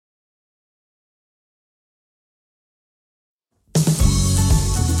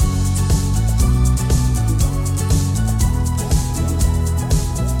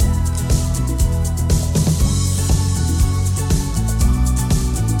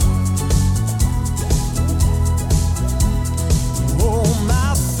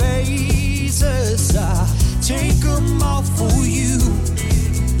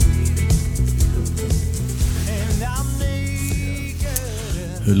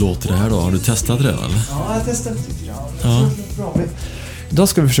Hur låter det här då? Har du testat det redan eller? Ja, jag har testat lite grann. Ja. Bra. Idag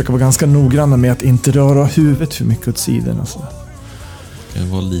ska vi försöka vara ganska noggranna med att inte röra huvudet för mycket åt sidorna. Så. Kan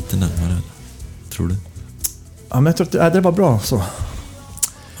jag vara lite närmare? Tror du? Ja, men jag tror att det var bra så.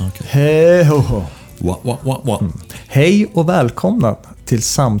 Okay. Hej ho ho. Hej och välkomna till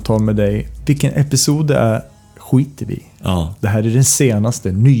Samtal med dig. Vilken episod det är skiter vi. Ja. Det här är den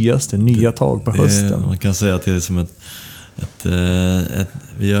senaste, nyaste, nya tag på hösten. Man kan säga att det är som ett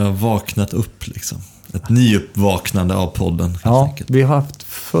vi har vaknat upp liksom. Ett nyuppvaknande av podden. Ja, vi har haft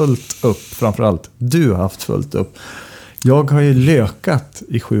fullt upp framförallt. Du har haft fullt upp. Jag har ju lökat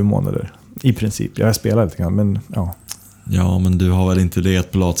i 7 månader i princip. Jag har spelat lite grann, men ja. Ja, men du har väl inte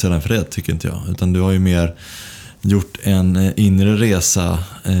legat på latsidan för det, tycker inte jag. Utan du har ju mer gjort en inre resa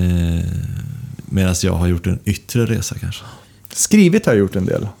medan jag har gjort en yttre resa kanske. Skrivit har jag gjort en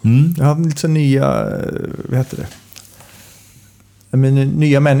del. Jag har lite så nya, vad heter det?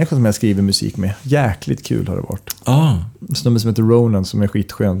 Nya människor som jag skriver musik med. Jäkligt kul har det varit. En snubbe som heter Ronan som är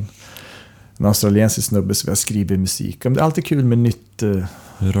skitskön. En australiensisk snubbe som jag skriver musik. Det är alltid kul med nytt.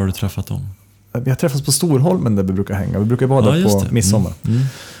 Hur har du träffat dem? Vi har träffats på Storholmen där vi brukar hänga. Vi brukar vara där på midsommar.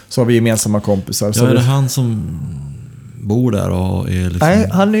 Så har vi gemensamma kompisar. Ja, är det han som bor där och är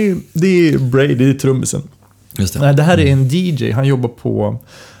liksom... Nej, det är Brady, det är trummisen. Just det. Nej, det här är en DJ. Han jobbar på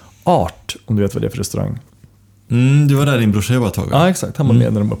Art, om du vet vad det är för restaurang. Du var där din brorsa var ett tag. Ja, exakt. Han var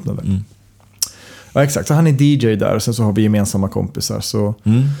med när de öppnade. Ja, exakt. Så han är DJ där och sen så har vi gemensamma kompisar. Så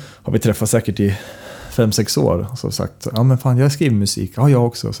har vi träffats säkert i 5-6 år. Och så sagt, ja men fan, jag skriver musik. Ja, jag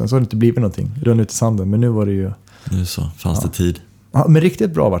också. Sen så har det inte blivit någonting. Rönn ut i sanden. Men nu var det ju... Nu så, fanns det tid. Ja, men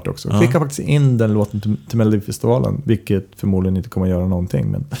riktigt bra vart det också. Skickade faktiskt in den låten till Melodifestivalen. Vilket förmodligen inte kommer att göra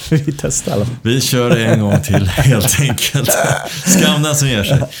någonting. Men vi testar alla. Vi kör en gång till helt enkelt. Skam den som ger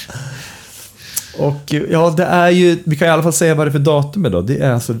sig. Och ja, det är ju... Vi kan i alla fall säga vad det är för datum idag. Det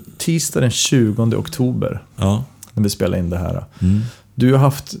är alltså tisdag den 20 oktober. Ja. När vi spelar in det här. Du har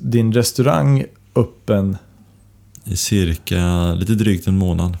haft din restaurang öppen... I cirka lite drygt en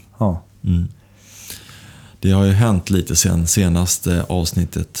månad. Ja. Det har ju hänt lite sen senaste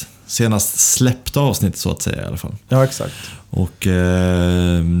avsnittet. Senast släppta avsnittet så att säga i alla fall. Ja, exakt. Och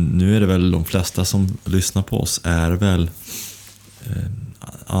nu är det väl de flesta som lyssnar på oss är väl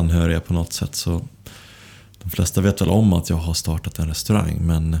anhöriga på något sätt. Så de flesta vet väl om att jag har startat en restaurang.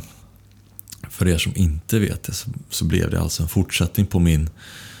 Men för er som inte vet det så blev det alltså en fortsättning på min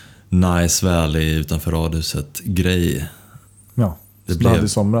Nice Valley utanför radhuset grej. Ja, det blev i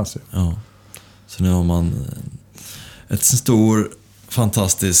somras. Ja. Så nu har man ett stor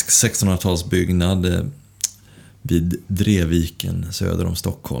fantastisk 1600-talsbyggnad vid Dreviken söder om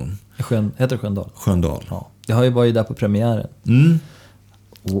Stockholm. Heter det Sköndal? Sköndal. Ja. Jag har ju varit där på premiären.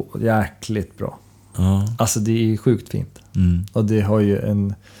 Och jäkligt bra. Ja. Alltså det är sjukt fint. Och det har ju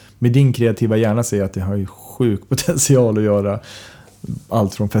med din kreativa hjärna säger att det har ju sjuk potential att göra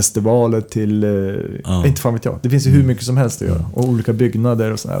allt från festivaler till inte fan vet jag. Det finns ju hur mycket som helst att göra. Och olika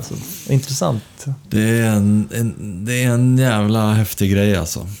byggnader och sådär. Så, intressant. Det är en jävla häftig grej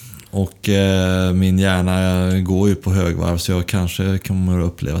alltså. Och min hjärna går ju på högvarv så jag kanske kommer att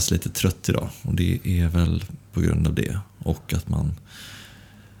upplevas lite trött idag. Och det är väl på grund av det. Och att man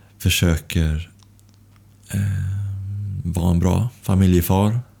försöker vara en bra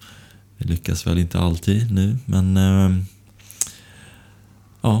familjefar. Det lyckas väl inte alltid nu, men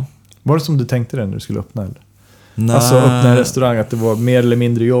ja. Var det som du tänkte det när du skulle öppna eller? Nej. Alltså öppna en restaurang, att det var mer eller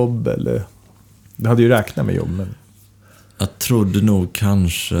mindre jobb eller? Du hade ju räknat med jobb, men... Jag trodde nog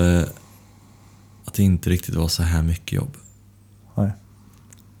kanske att det inte riktigt var så här mycket jobb. Nej.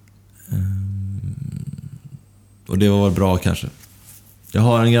 Och det var väl bra kanske. Jag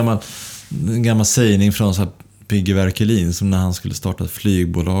har en gammal sägning från så här Pigge Verkelin som när han skulle starta ett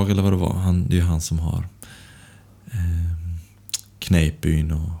flygbolag eller vad det var. Det är ju han som har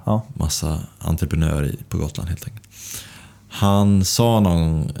Kneippbyn och massa entreprenörer på Gotland helt enkelt. Han sa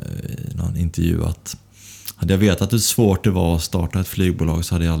någon intervju att hade jag vetat hur svårt det var att starta ett flygbolag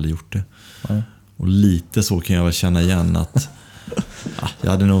så hade jag aldrig gjort det. Nej. Och lite så kan jag väl känna igen att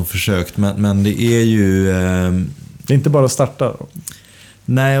jag hade nog försökt, men det är ju... Det är inte bara att starta.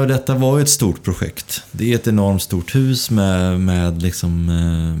 Nej, och detta var ju ett stort projekt. Det är ett enormt stort hus med liksom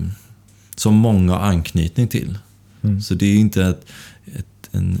som många har anknytning till. Så det är inte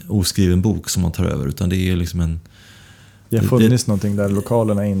en oskriven bok som man tar över, utan det är liksom det har funnits någonting där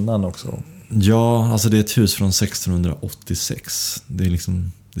lokalerna innan också. Ja, alltså det är ett hus från 1686. Det är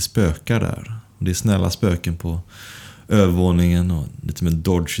liksom, det spökar där. Och det är snälla spöken på övervåningen och lite med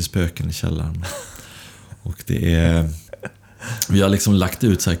dodgy spöken i källaren. Och det är... Vi har liksom lagt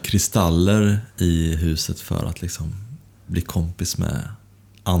ut så här kristaller i huset för att liksom bli kompis med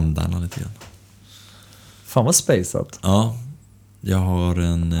andarna lite grann. Fan vad spejsat. Ja, jag har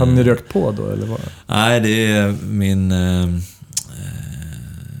en... Har ni rökt på då eller vad? Nej, det är min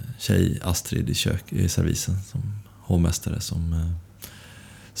tjej Astrid i servisen som hovmästare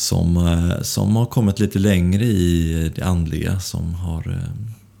som har kommit lite längre i det andliga, som har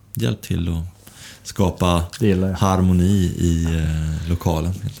hjälpt till att skapa harmoni i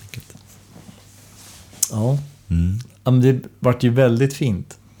lokalen helt enkelt. Ja. Men det vart ju väldigt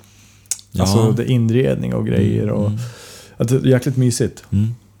fint. Ja. Alltså det inredning och grejer och att det är jäkligt mysigt.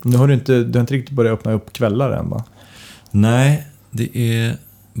 Nu har du inte riktigt börjat öppna upp kvällar än, va? Nej, det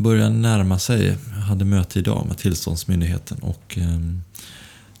börjar närma sig. Jag hade möte idag med tillståndsmyndigheten och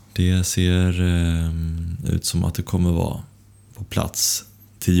det ser ut som att det kommer vara på plats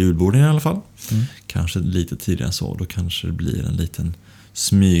till julborden i alla fall. Kanske lite tidigare än så. Då kanske det blir en liten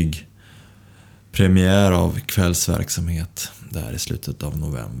premiär av kvällsverksamhet där i slutet av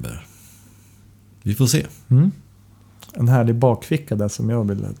november. Vi får se. En härlig bakficka där som jag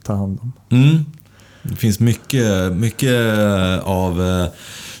vill ta hand om. Det finns mycket av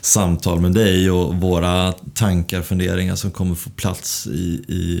samtal med dig och våra tankar, funderingar som kommer få plats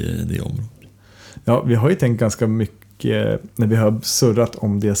i det området. Ja, vi har ju tänkt ganska mycket när vi har surrat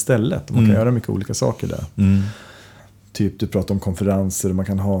om det stället. Man kan göra mycket olika saker där. Typ du pratar om konferenser, man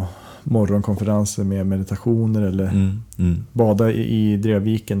kan ha morgonkonferenser med meditationer eller bada i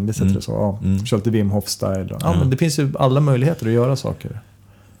Drevviken, det sätter det så. Kör lite Wim Hof style. Men det finns ju alla möjligheter att göra saker.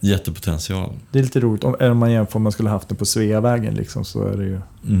 Jättepotential. Det är lite roligt. Om man jämför om man skulle haft det på Sveavägen liksom, så är det ju...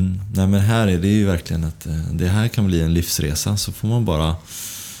 Nej, men här är det ju verkligen det här kan bli en livsresa, så får man bara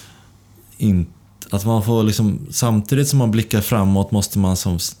att man får liksom, samtidigt som man blickar framåt måste man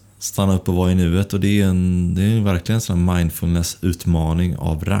som stanna upp och vara i nuet, och det är verkligen en sån mindfulness-utmaning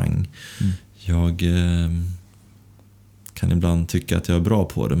av rang. Jag kan ibland tycka att jag är bra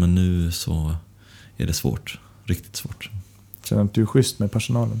på det, men nu så är det svårt. Riktigt svårt. Känner att du är schysst med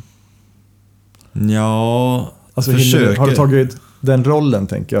personalen? Ja, alltså, har du tagit den rollen,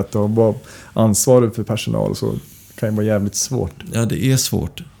 tänker jag, att vara ansvarig för personal, så kan det vara jävligt svårt. Ja, det är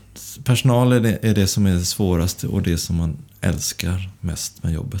svårt. Personal är det som är det svåraste och det som man älskar mest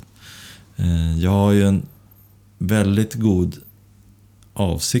med jobbet. Jag har ju en väldigt god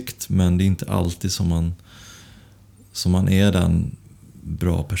avsikt, men det är inte alltid som man är den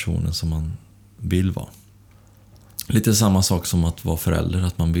bra personen som man vill vara. Lite samma sak som att vara förälder,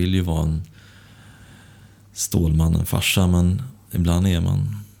 att man vill ju vara en stålman, en farsa, men ibland är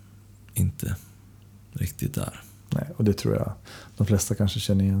man inte riktigt där. Nej, och det tror jag de flesta kanske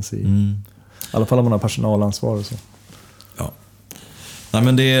känner igen sig i. I alla fall om man har personalansvar och så. Ja. Nej,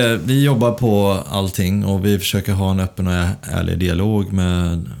 men vi jobbar på allting och vi försöker ha en öppen och ärlig dialog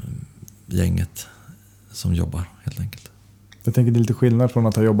med gänget som jobbar, helt enkelt. Jag tänker det är lite skillnad från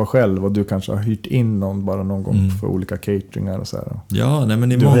att ha jobbat själv och du kanske har hyrt in någon bara någon gång för olika cateringar och så här. Ja, nej, men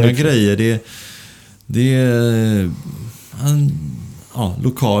det är många grejer. Det är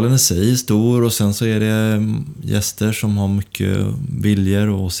lokalen i sig är stor, och sen så är det gäster som har mycket viljor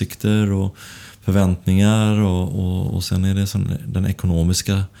och åsikter och förväntningar, och sen är det den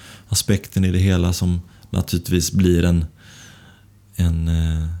ekonomiska aspekten i det hela som naturligtvis blir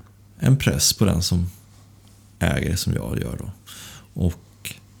en press på den som äger, som jag gör då.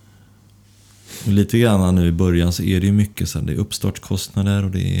 Och lite grann nu i början så är det ju mycket så det är uppstartskostnader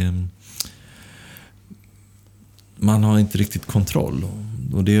och det är man har inte riktigt kontroll,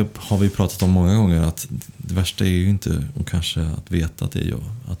 och det har vi pratat om många gånger, att det värsta är ju inte och kanske att veta att det är jag,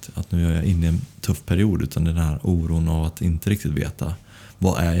 att nu är jag inne i en tuff period, utan den här oron av att inte riktigt veta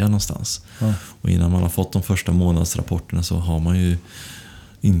var är jag någonstans. Och innan man har fått de första månadsrapporterna så har man ju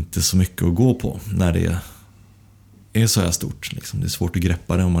inte så mycket att gå på när det är så här stort liksom. Det är svårt att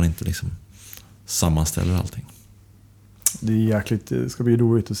greppa det om man inte liksom sammanställer allting. Det är jäkligt, det ska bli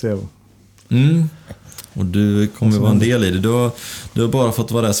roligt att se. Och du kommer vara en del i det. Du har bara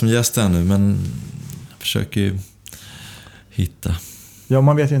fått vara där som gäst här nu, men jag försöker ju hitta. Ja,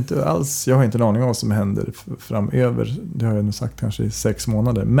 man vet ju inte alls. Jag har inte en aning om vad som händer framöver. Det har jag nog sagt kanske i 6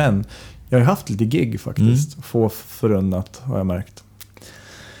 månader. Men jag har haft lite gig faktiskt. Få förunnat har jag märkt.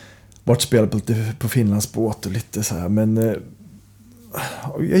 Vart spelat lite på Finlands båt och lite så här. Men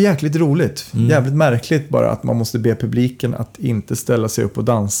jäkligt roligt. Jävligt märkligt bara att man måste be publiken att inte ställa sig upp och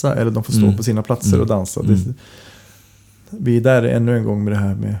dansa. Eller de får stå på sina platser och dansa. Vi är där ännu en gång med det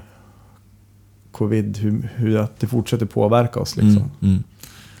här med covid. Hur att det fortsätter påverka oss liksom.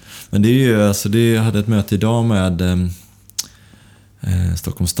 Men det är ju, alltså jag hade ett möte idag med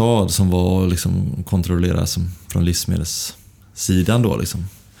Stockholms stad som var liksom kontrollerad från livsmedelssidan då liksom.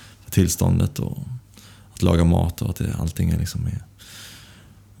 Tillståndet och att laga mat och att allting är liksom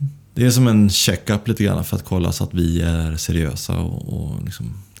Det är som en check-up lite grann för att kolla så att vi är seriösa och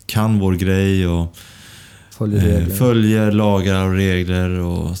liksom kan vår grej och följer lagar och regler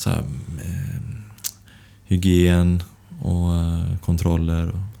och så här, hygien och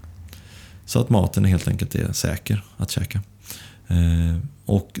kontroller. Så att maten helt enkelt är säker att käka.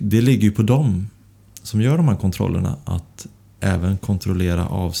 Och det ligger ju på dem som gör de här kontrollerna att även kontrollera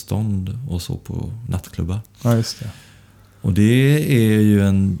avstånd och så på nattklubbar. Ja, just det. Och det är ju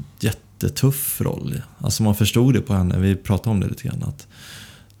en jättetuff roll. Alltså man förstod det på henne, vi pratade om det lite grann, att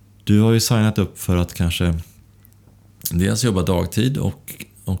du har ju signat upp för att kanske dels jobba dagtid och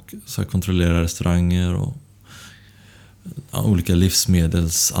så här kontrollera restauranger och olika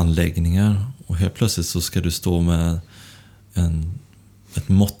livsmedelsanläggningar, och helt plötsligt så ska du stå med ett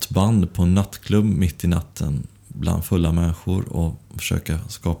måttband på en nattklubb mitt i natten bland fulla människor och försöka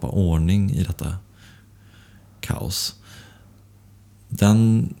skapa ordning i detta kaos.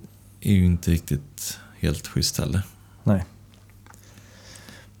 Den är ju inte riktigt helt schysst heller.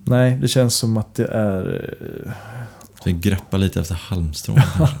 Nej, det känns som att det är... Vi greppar lite efter halmstrån.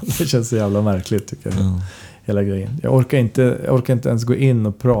 Det känns så jävla märkligt tycker jag. Ja. Hela grejen. Jag orkar inte ens gå in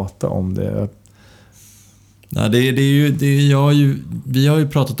och prata om det. Nej, vi har ju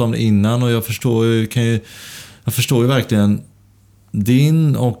pratat om det innan, och jag förstår ju verkligen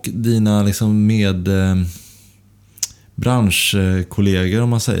din och dina liksom branschkollegor, om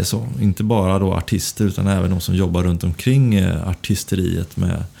man säger så. Inte bara då artister utan även de som jobbar runt omkring artisteriet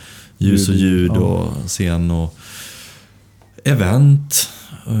med ljus och ljud och scen och event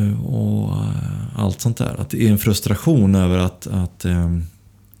och allt sånt där. Att det är en frustration över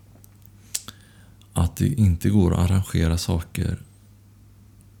att det inte går att arrangera saker,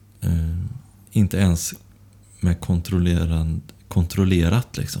 inte ens med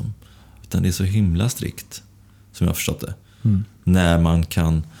kontrollerat liksom, utan det är så himla strikt som jag har förstått det. När man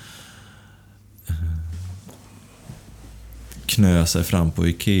kan knö sig fram på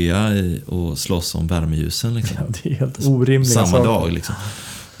Ikea och slåss om värmeljusen liksom. Ja, det är helt orimligt. Samma dag liksom.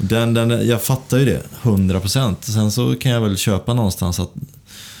 Jag fattar ju det 100%. Sen så kan jag väl köpa någonstans att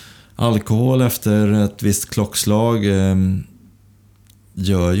alkohol efter ett visst klockslag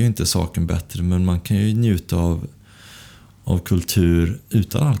gör ju inte saken bättre, men man kan ju njuta av kultur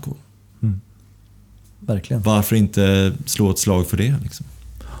utan alkohol. Verkligen. Varför inte slå ett slag för det liksom?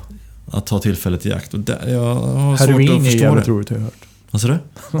 Att ta tillfället i akt. Och jag har heroin svårt att förstå är jävligt det. roligt, har jag hört. Vad sa du?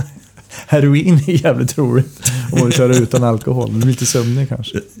 Heroin är jävligt roligt om man kör utan alkohol. Det är lite sömnig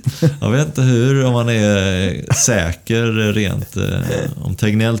kanske. Jag vet inte om man är säker rent. Om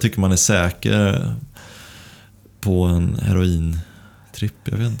Tegnell tycker man är säker på en herointripp,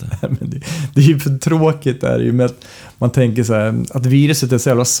 jag vet inte. Men det är ju för tråkigt där ju med att man tänker så här, att viruset är så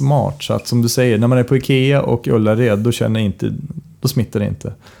jävla smart, så att som du säger, när man är på Ikea och Ullared då smittar det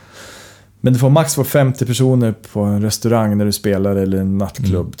inte. Men du får max 50 personer på en restaurang när du spelar eller en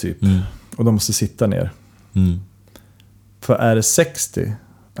nattklubb typ. Och de måste sitta ner. För är det 60,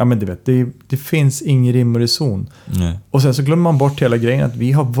 ja men du vet, det finns ingen rim och reson. Nej. Och sen så glömmer man bort hela grejen att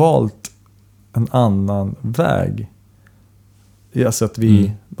vi har valt en annan väg. Alltså att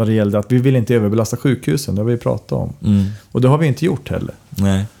vad det gällde att vi vill inte överbelasta sjukhusen, det har vi pratat om. Och det har vi inte gjort heller.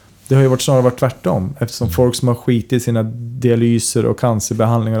 Nej. Det har ju snarare varit tvärtom. Eftersom folk som har skitit i sina dialyser och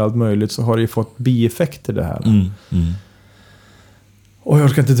cancerbehandlingar och allt möjligt, så har det ju fått bieffekter det här. Och jag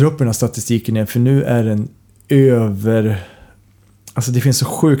orkar inte dra upp den här statistiken igen, för nu är den över... Alltså det finns så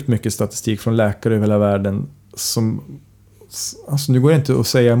sjukt mycket statistik från läkare över hela världen som... Alltså nu går det inte att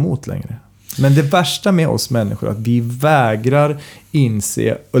säga emot längre. Men det värsta med oss människor är att vi vägrar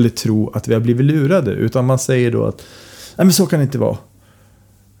inse eller tro att vi har blivit lurade. Utan man säger då att nej men så kan det inte vara.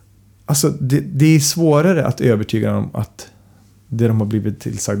 Alltså det är svårare att övertyga dem att det de har blivit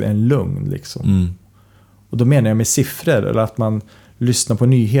tillsagda är en lögn liksom. Och då menar jag med siffror, eller att man lyssnar på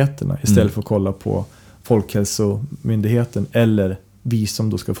nyheterna istället för att kolla på Folkhälsomyndigheten eller vi som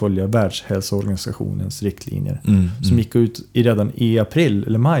då ska följa Världshälsoorganisationens riktlinjer som gick ut redan i april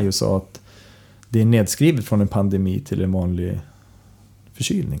eller maj och sa att det är nedskrivet från en pandemi till en vanlig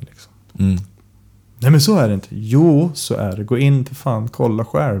förkylning liksom. Nej men så är det inte. Jo, så är det. Gå in för fan, kolla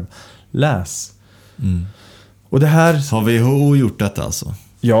själv. Läs. Och det här... Har WHO gjort detta alltså?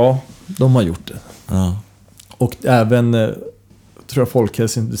 Ja, de har gjort det. Ja. Och även, tror jag,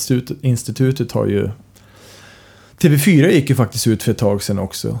 Folkhälsoinstitutet har ju... TV4 gick ju faktiskt ut för ett tag sedan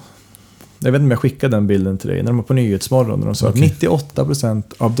också. Jag vet inte om jag skickade den bilden till dig. När de var på Nyhetsmorgon. När de sa att 98%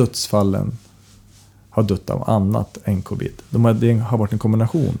 av dödsfallen har dött av annat än covid. Det har varit en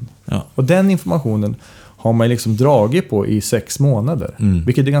kombination. Ja. Och den informationen har man liksom dragit på i 6 månader.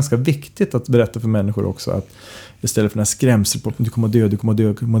 Vilket är ganska viktigt att berätta för människor också, att istället för den här skrämseln på du kommer att dö,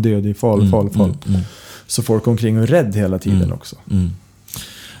 det är farligt. Så folk omkring och är rädd hela tiden också.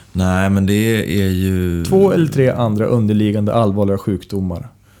 Nej, men det är ju 2 eller 3 andra underliggande allvarliga sjukdomar.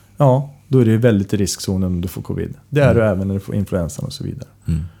 Ja, då är det väldigt i riskzonen om du får covid. Det är du även när du får influensan och så vidare.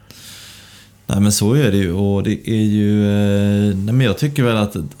 Nej, men så är det ju. Och det är ju nej, men jag tycker väl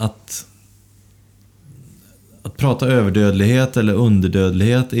att prata överdödlighet eller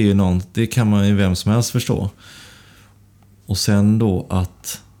underdödlighet är ju något, det kan man ju vem som helst förstå. Och sen då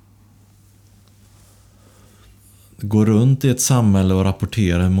att gå runt i ett samhälle och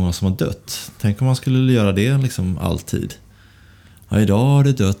rapportera hur många som har dött. Tänk om man skulle göra det liksom alltid. Ja, idag har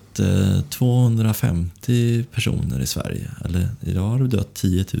det dött 250 personer i Sverige. Eller idag har det dött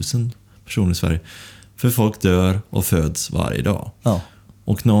 10 000 personer i Sverige. För folk dör och föds varje dag. Ja.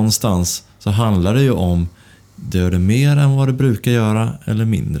 Och någonstans så handlar det ju om, dör det mer än vad det brukar göra eller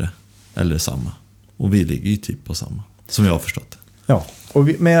mindre? Eller samma. Och vi ligger ju typ på samma. Som jag har förstått det. Ja,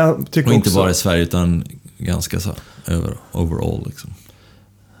 men jag tycker och inte också, bara i Sverige utan ganska så overall liksom.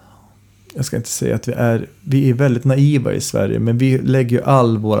 Jag ska inte säga att vi är väldigt naiva i Sverige, men vi lägger ju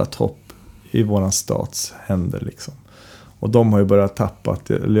all våra topp i våran stats händer liksom. Och de har ju börjat tappa,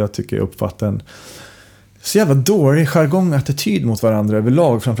 eller jag tycker jag uppfattar en så jävla dålig jargong attityd mot varandra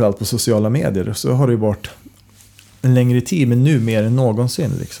överlag, framförallt på sociala medier. Så har det ju varit en längre tid, men nu mer än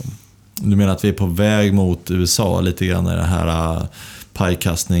någonsin liksom. Du menar att vi är på väg mot USA lite grann i det här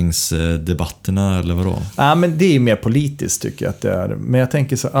pajkastningsdebatterna eller vadå? Ja, men det är mer politiskt tycker jag att det är. Men jag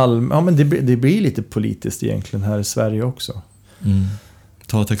tänker så ja, men det blir lite politiskt egentligen här i Sverige också.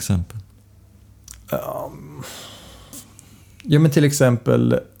 Ta ett exempel. Ja, men till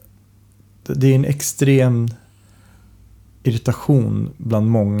exempel det är en extrem irritation bland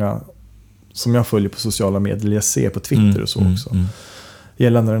många som jag följer på sociala medier, jag ser på Twitter och så också.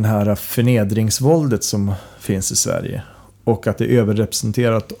 Gällande den här förnedringsvåldet som finns i Sverige. Och att det är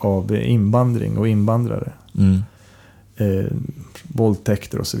överrepresenterat av invandring och invandrare.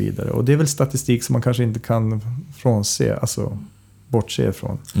 Våldtäkter och så vidare. Och det är väl statistik som man kanske inte kan bortse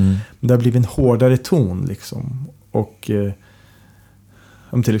ifrån. Men det har blivit en hårdare ton liksom. Och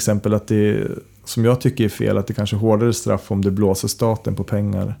om till exempel att det, som jag tycker är fel, att det kanske är hårdare straff om du blåser staten på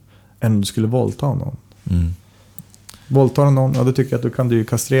pengar än om du skulle våldta någon. Våldtar någon, ja, då tycker jag att då kan du ju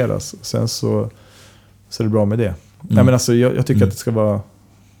kastreras. Sen så är det bra med det. Nej, men alltså, jag tycker att det ska vara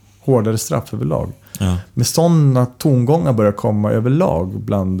hårdare straff överlag. Ja. Men sådana tongångar börjar komma överlag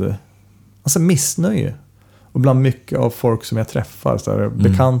bland missnöje. Och bland mycket av folk som jag träffar. Så här,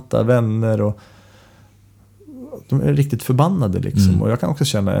 bekanta, vänner. Och de är riktigt förbannade liksom. Och jag kan också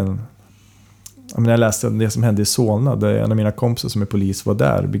känna jag läste det som hände i Solna. Där en av mina kompisar som är polis var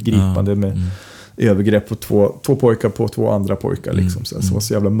där. Begripande med övergrepp på två pojkar på 2 andra pojkar. Liksom, så var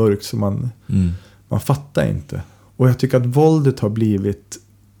så jävla mörkt så man fattar inte. Och jag tycker att våldet har blivit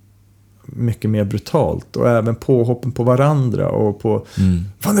mycket mer brutalt. Och även påhoppen på varandra. Och på,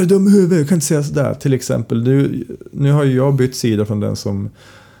 fan är du dum i huvudet? Jag kan inte säga sådär. Till exempel, nu har ju jag bytt sida från den som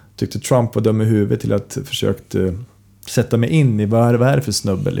tyckte Trump var dum i huvudet till att försökt sätta mig in i vad är det för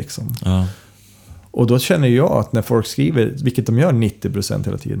snubbe liksom. Ja. Och då känner jag att när folk skriver, vilket de gör 90%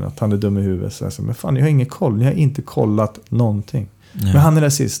 hela tiden, att han är dum i huvudet. Så men fan, jag har ingen koll. Ni har inte kollat någonting. Ja. Men han är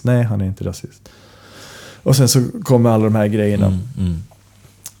rasist. Nej, han är inte rasist. Och sen så kommer alla de här grejerna.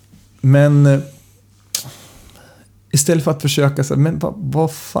 Men istället för att försöka så, men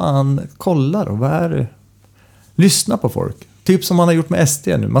vad fan, kolla då, vad är det? Lyssna på folk. Typ som man har gjort med SD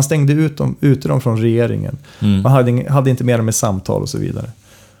nu. Man stängde ute dem från regeringen. Man hade inte mer med samtal och så vidare.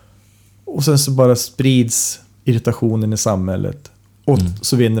 Och sen så bara sprids irritationen i samhället. Och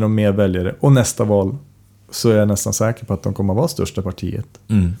så vinner de mer väljare. Och nästa val så är jag nästan säker på att de kommer att vara största partiet.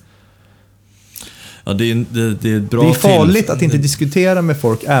 Ja, det är bra. Det är farligt att inte diskutera med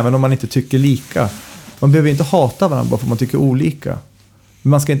folk även om man inte tycker lika. Man behöver inte hata varandra bara för att man tycker olika.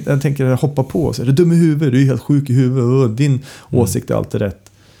 Men man ska inte, jag tänker, hoppa på sig. Är du dum i huvudet? Du är helt sjuk i huvudet. Din åsikt är alltid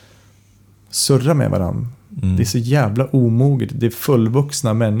rätt. Surra med varandra. Det är så jävla omoget. Det är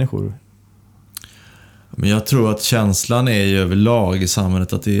fullvuxna människor. Men jag tror att känslan är ju överlag i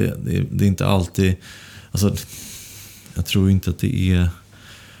samhället att det är inte alltid, alltså, jag tror inte att det är,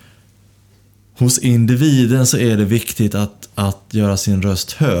 hos individen så är det viktigt att göra sin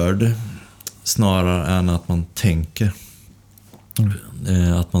röst hörd snarare än att man tänker.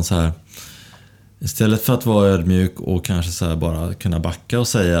 Att man så här, istället för att vara ödmjuk och kanske så här bara kunna backa och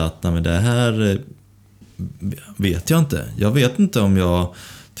säga att nej, men det här vet jag inte. Jag vet inte om jag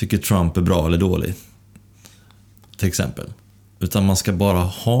tycker Trump är bra eller dålig. Till exempel. Utan man ska bara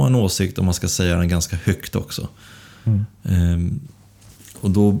ha en åsikt och man ska säga den ganska högt också.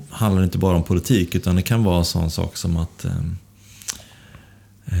 Och då handlar det inte bara om politik, utan det kan vara en sån sak som att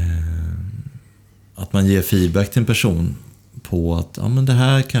man ger feedback till en person på att men det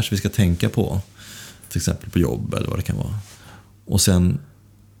här kanske vi ska tänka på. Till exempel på jobb eller vad det kan vara. Och sen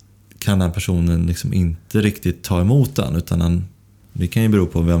kan den personen liksom inte riktigt ta emot den, utan det kan ju bero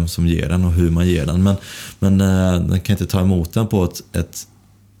på vem som ger den och hur man ger den. Men den kan inte ta emot den på ett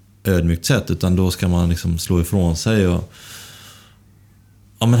ödmjukt sätt, utan då ska man liksom slå ifrån sig och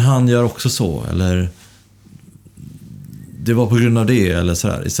men han gör också så, eller det var på grund av det, eller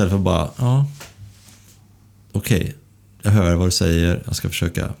sådär, istället för bara okej, jag hör vad du säger, jag ska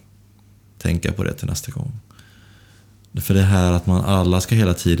försöka tänka på det till nästa gång. För det här att man alla ska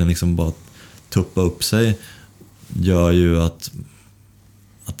hela tiden liksom bara tuppa upp sig gör ju att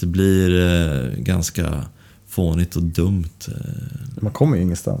det blir ganska fånigt och dumt. Man kommer ju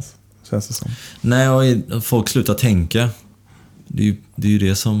ingenstans, känns det som. Nej, och folk slutar tänka. Det är ju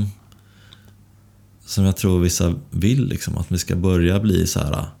det som jag tror vissa vill, liksom, att vi ska börja bli så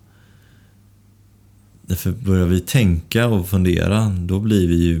här. Därför börjar vi tänka och fundera, då blir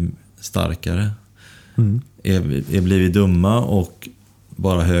vi ju starkare. Blir vi dumma och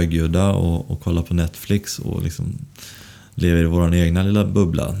bara högljudda och kollar på Netflix och liksom lever i vår egna lilla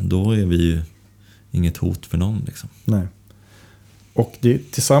bubbla, då är vi ju inget hot för någon, liksom. Nej. Och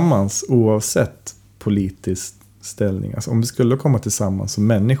det tillsammans, oavsett politisk ställning, alltså om vi skulle komma tillsammans som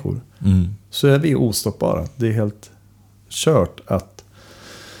människor, så är vi ostoppbara. Det är helt kört att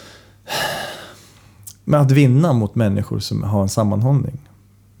vinna mot människor som har en sammanhållning.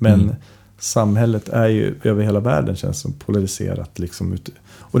 Men samhället är ju över hela världen, känns som polariserat liksom ute.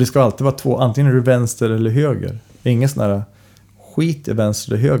 Och det ska alltid vara två, antingen är du vänster eller höger. Ingen sån här skit i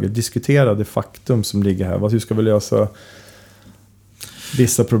vänster eller höger. Diskutera det faktum som ligger här. Hur ska vi lösa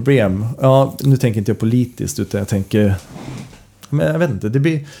vissa problem? Ja, nu tänker inte jag politiskt, utan jag tänker, men jag vet inte,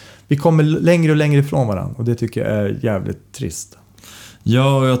 vi kommer längre och längre ifrån varandra, och det tycker jag är jävligt trist.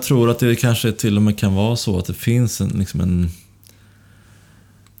 Ja, och jag tror att det kanske till och med kan vara så att det finns en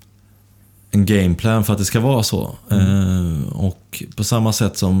gameplan för att det ska vara så. Och på samma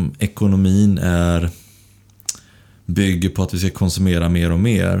sätt som ekonomin bygger på att vi ska konsumera mer och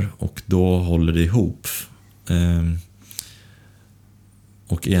mer, och då håller det ihop.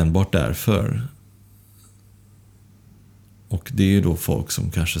 Och enbart därför. Och det är ju då folk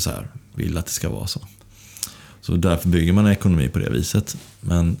som kanske så här vill att det ska vara så. Så därför bygger man en ekonomi på det viset.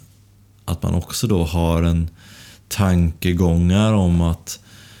 Men att man också då har en tankegångar om att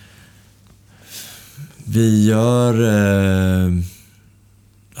vi gör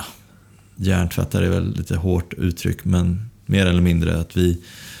hjärntvättar är väl lite hårt uttryck, men mer eller mindre att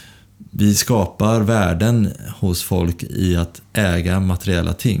vi skapar värden hos folk i att äga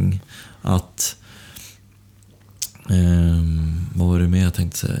materiella ting. Att vad var det mer jag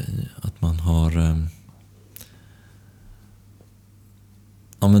tänkte säga? Att man har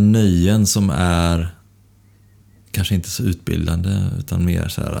nöjen som är kanske inte så utbildande, utan mer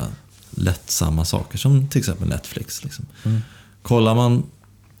så här lättsamma saker, som till exempel Netflix liksom. Kollar man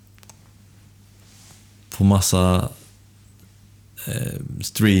på massa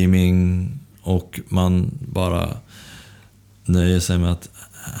streaming och man bara nöjer sig med att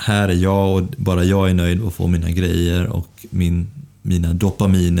här är jag och bara jag är nöjd och får mina grejer och mina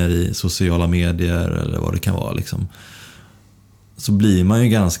dopaminer i sociala medier eller vad det kan vara liksom, så blir man ju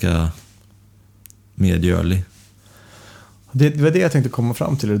ganska medgörlig. Det var det jag tänkte komma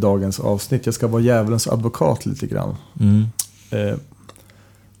fram till i dagens avsnitt. Jag ska vara djävulens advokat lite grann.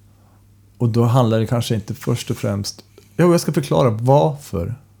 Och då handlar det kanske inte först och främst... jag ska förklara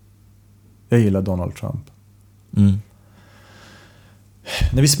varför jag gillar Donald Trump.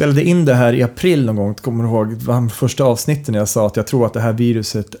 När vi spelade in det här i april någon gång, kommer du ihåg, det var första avsnitten jag sa att jag tror att det här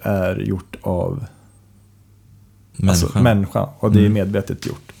viruset är gjort av människa, och det är medvetet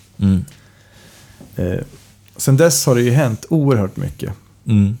gjort. Sen dess har det ju hänt oerhört mycket.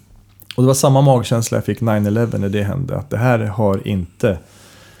 Och det var samma magkänsla jag fick 9/11 när det hände, att det här har inte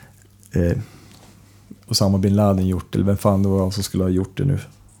Osama bin Laden gjort, eller vem fan det var som skulle ha gjort det nu.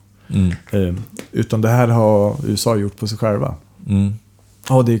 Utan det här har USA gjort på sig själva.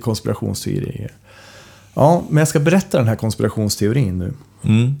 Ja, det är konspirationsteorier. Ja, men jag ska berätta den här konspirationsteorin nu.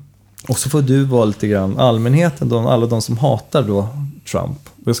 Och så får du vara lite grann allmänheten, alla de som hatar då Trump.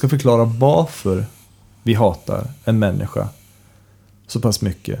 Och jag ska förklara varför vi hatar en människa så pass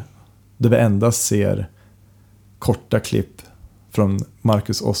mycket. Där vi endast ser korta klipp från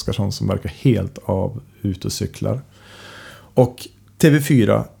Marcus Oskarsson som verkar helt ut och cyklar. Och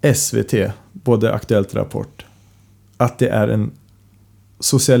TV4, SVT, både Aktuellt Rapport. att det är en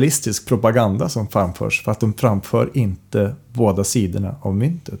socialistisk propaganda som framförs, för att de framför inte båda sidorna av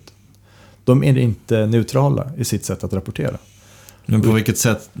myntet. De är inte neutrala i sitt sätt att rapportera. Men på vilket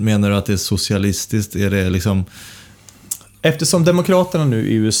sätt menar du att det är socialistiskt? Är det liksom... Eftersom demokraterna nu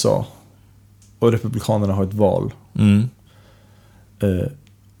i USA och republikanerna har ett val,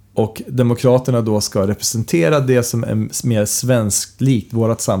 och demokraterna då ska representera det som är mer svenskt likt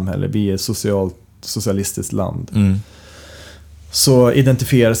vårt samhälle, vi är ett socialistiskt land, så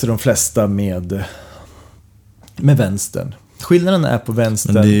identifierar sig de flesta med vänstern. Skillnaden är på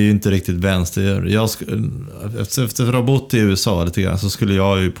vänstern. Men det är ju inte riktigt vänster. Efter att ha bott i USA lite grann, så skulle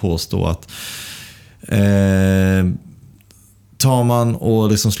jag ju påstå att tar man och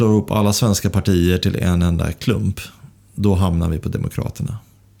liksom slår ihop alla svenska partier till en enda klump, då hamnar vi på demokraterna.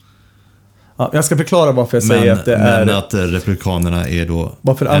 Ja, jag ska förklara varför jag säger att det är... Men att republikanerna är då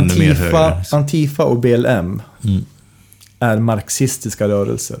varför ännu mer högre. Antifa och BLM är marxistiska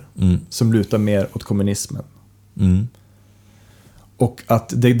rörelser som lutar mer åt kommunismen. Och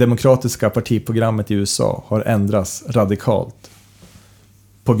att det demokratiska partiprogrammet i USA har ändrats radikalt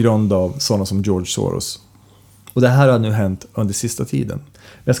på grund av sådana som George Soros. Och det här har nu hänt under sista tiden.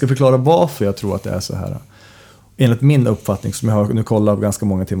 Jag ska förklara varför jag tror att det är så här. Enligt min uppfattning, som jag har nu kollat ganska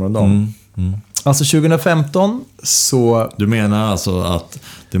många timmar om dagen. Alltså 2015 så... Du menar alltså att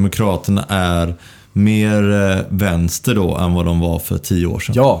demokraterna är mer vänster då än vad de var för 10 år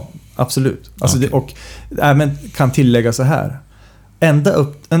sedan? Ja, absolut. Alltså okay. Och även kan tillägga så här.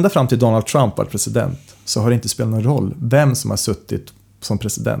 Ända fram till Donald Trump var president, så har det inte spelat någon roll vem som har suttit som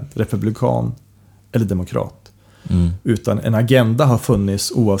president, republikan eller demokrat. Utan en agenda har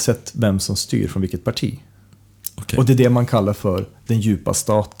funnits oavsett vem som styr från vilket parti. Okay. Och det är det man kallar för den djupa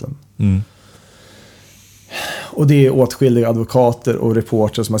staten. Och det är åtskilliga advokater och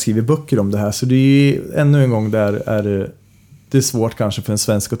reportrar som har skrivit böcker om det här. Så det är ännu en gång där är det svårt kanske för en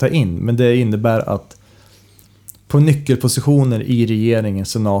svensk att ta in. Men det innebär att på nyckelpositioner i regeringen,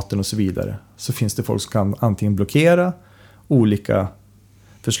 senaten och så vidare, så finns det folk som kan antingen blockera olika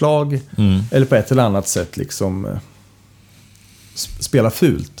förslag eller på ett eller annat sätt liksom spela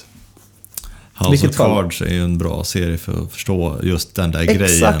fult. House of Cards är ju en bra serie för att förstå just den där grejen.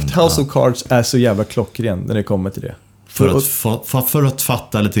 Exakt, House of Cards är så jävla klockren när det kommer till det. För att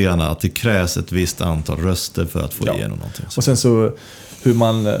fatta lite grann att det krävs ett visst antal röster för att få igenom någonting. Och sen så hur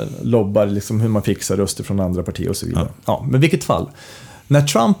man lobbar, liksom hur man fixar röster från andra partier och så vidare. Ja, men vilket fall. När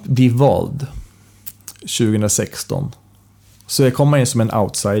Trump blir vald 2016 så kommer han in som en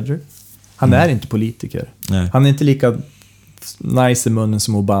outsider. Han är inte politiker. Nej. Han är inte lika nice i munnen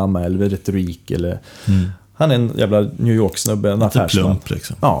som Obama eller retorik eller han är en jävla New York-snubbe, en affärsman. Plump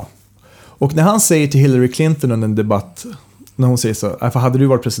liksom. Ja. Och när han säger till Hillary Clinton under en debatt, när hon säger så, för hade du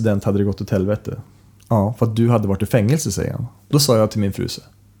varit president hade det gått åt helvete. Ja, för att du hade varit i fängelse, säger han. Då sa jag till min fru så,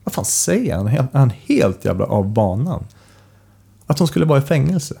 vad fan säger han? Han helt jävla av banan. Att hon skulle vara i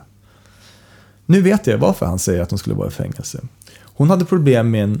fängelse. Nu vet jag varför han säger att hon skulle vara i fängelse. Hon hade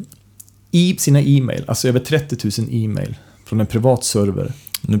problem med sina e-mail, alltså över 30 000 e-mail från en privat server.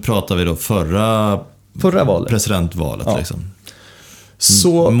 Nu pratar vi då förra valet. Presidentvalet liksom.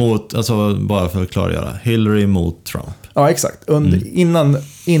 Så alltså bara för att klargöra, Hillary mot Trump. Ja, exakt.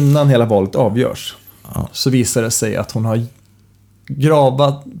 Innan hela valet avgörs så visar det sig att hon har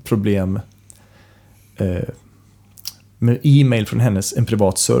grava problem med e-mail från en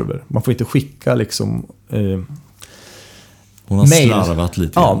privat server. Man får inte skicka liksom hon har slarvat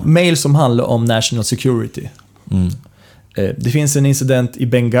lite. Ja, mail som handlar om national security. Det finns en incident i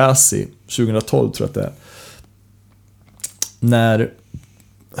Benghazi 2012 tror jag att det är. När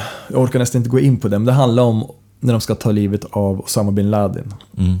jag orkar nästan inte gå in på det, men det handlar om när de ska ta livet av Osama bin Laden.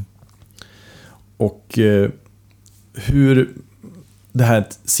 Och hur det här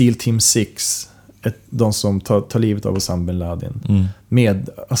SEAL Team 6, de som tar livet av Osama bin Laden,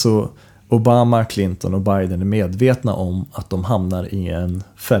 alltså Obama, Clinton och Biden är medvetna om att de hamnar i en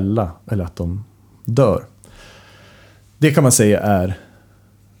fälla eller att de dör. Det kan man säga är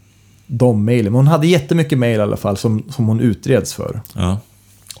de mejlen. Men hon hade jättemycket mejl i alla fall som hon utreds för. Ja.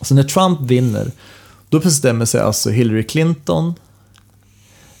 Så när Trump vinner, då bestämmer sig alltså Hillary Clinton.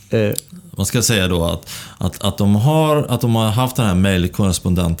 Man ska säga då att de har haft den här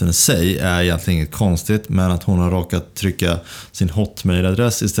mejlkorrespondenten i sig är egentligen inget konstigt, men att hon har råkat trycka sin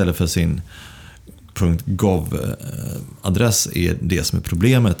hotmailadress istället för sin .gov-adress är det som är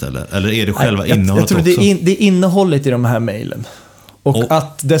problemet, eller är det själva innehållet jag tror också? Det är innehållet i de här mejlen. Och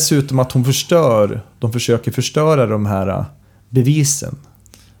att dessutom att de försöker förstöra de här bevisen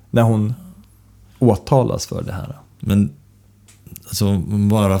när hon åtalas för det här. Men alltså,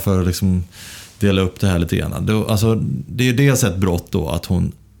 bara för att liksom dela upp det här lite grann. Det är dels ett brott då att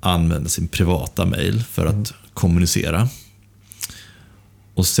hon använder sin privata mail för att kommunicera.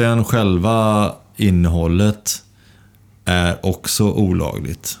 Och sen själva innehållet är också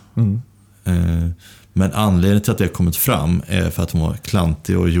olagligt. Men anledningen till att det har kommit fram är för att hon var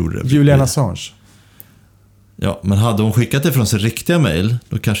klantig och gjorde det. Julian Assange. Ja, men hade hon skickat det från sin riktiga mail,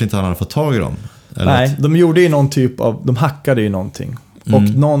 då kanske inte han hade fått tag i dem. Eller nej, de gjorde ju någon typ av, de hackade ju någonting.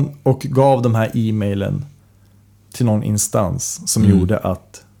 Och gav de här e-mailen till någon instans som gjorde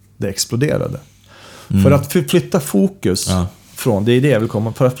att det exploderade. För att flytta fokus från, det är det jag vill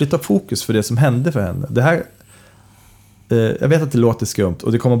komma, för att flytta fokus för det som hände för henne. Det här, jag vet att det låter skumt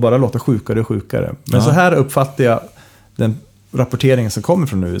och det kommer bara låta sjukare och sjukare. Men så här uppfattar jag den rapporteringen som kommer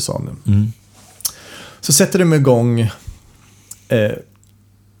från USA nu. Så sätter de igång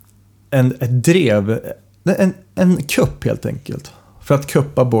ett drev, en kupp helt enkelt. För att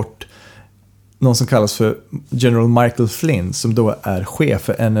kuppa bort någon som kallas för General Michael Flynn, som då är chef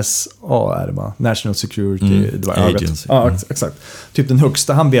för NSA, National Security Agency. Ja, exakt. Typ den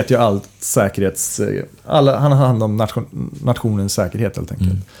högsta, han vet ju allt säkerhets... han har hand om nationens säkerhet helt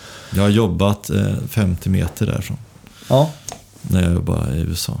enkelt. Jag har jobbat 50 meter därifrån. Ja. När jag jobbade i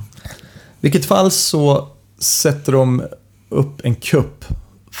USA. Vilket fall så sätter de upp en kupp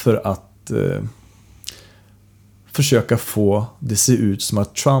för att försöka få det se ut som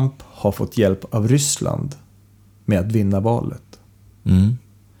att Trump har fått hjälp av Ryssland med att vinna valet.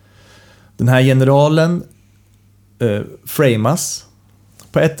 Den här generalen framas.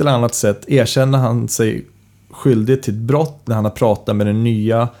 På ett eller annat sätt erkänner han sig skyldig till ett brott när han har pratat med den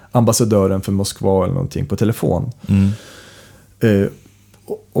nya ambassadören för Moskva eller någonting på telefon.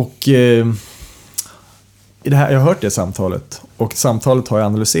 I det här, jag har hört det samtalet, och samtalet har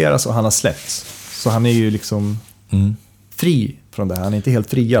analyserats och han har släppts. Så han är ju liksom fri från det här. Han är inte helt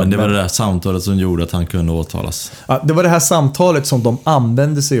friad. Men det var det där samtalet som gjorde att han kunde åtalas. Ja, det var det här samtalet som de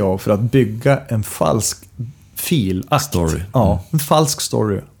använde sig av för att bygga en falsk story. Ja, en falsk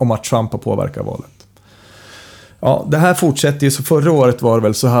story om att Trump har påverkat valet. Ja, det här fortsätter ju. Så förra året var det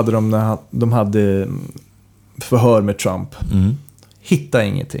väl, så hade de hade förhör med Trump. Hitta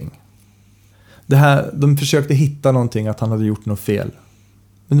ingenting. De försökte hitta någonting, att han hade gjort något fel.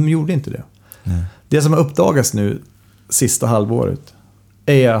 Men de gjorde inte det. Det som har uppdagats nu sista halvåret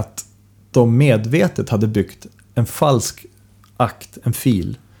är att de medvetet hade byggt en falsk akt, en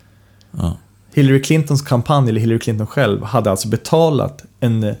fil. Hillary Clintons kampanj, eller Hillary Clinton själv, hade alltså betalat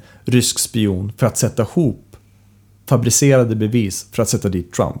en rysk spion för att sätta ihop fabricerade bevis för att sätta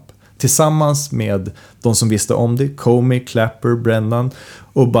dit Trump. Tillsammans med de som visste om det, Comey, Clapper, Brennan,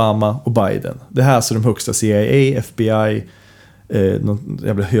 Obama och Biden. Det här är alltså de högsta, CIA, FBI, någon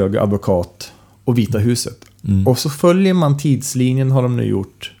jävla hög advokat och Vita huset. Och så följer man tidslinjen, har de nu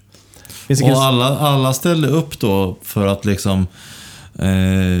gjort. Och alla ställde upp då för att liksom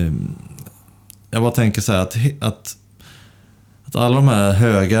jag bara tänker så här att alla de här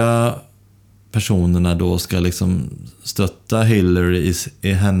höga personerna då ska liksom stötta Hillary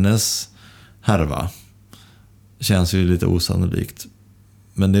i hennes härva. Känns ju lite osannolikt.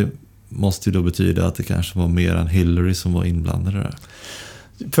 Men det måste ju då betyda att det kanske var mer än Hillary som var inblandad där.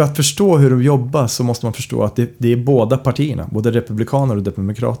 För att förstå hur de jobbar så måste man förstå att det är båda partierna, både republikaner och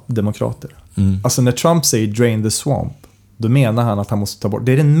demokrater. Alltså när Trump säger drain the swamp, då menar han att han måste ta bort.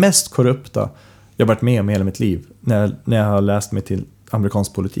 Det är den mest korrupta jag varit med om i hela mitt liv när jag har läst mig till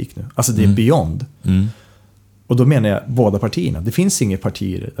amerikansk politik nu. Alltså det är beyond. Och då menar jag båda partierna. Det finns inga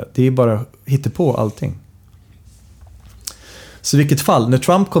partier. Det är bara hitta på allting. Så i vilket fall, när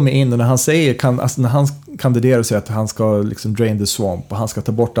Trump kommer in och när han säger, när han kandiderar och säger att han ska liksom drain the swamp och han ska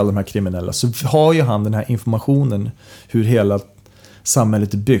ta bort alla de här kriminella, så har ju han den här informationen hur hela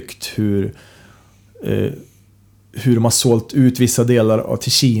samhället är byggt, hur de har sålt ut vissa delar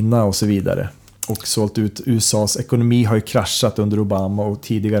till Kina och så vidare. Och sålt ut. USAs ekonomi har ju kraschat under Obama och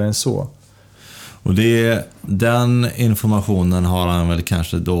tidigare än så. Och den informationen har han väl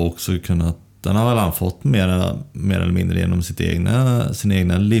kanske då också kunnat, den har väl han fått mer eller mindre genom sin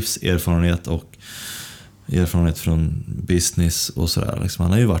egna livserfarenhet och erfarenhet från business och sådär. Liksom,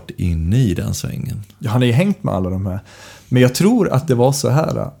 han har ju varit inne i den svängen. Ja, han har ju hängt med alla de här. Men jag tror att det var så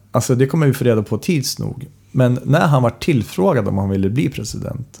här. Alltså det kommer vi få reda på tids nog. Men när han var tillfrågad om han ville bli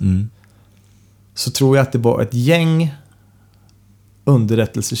president, så tror jag att det var ett gäng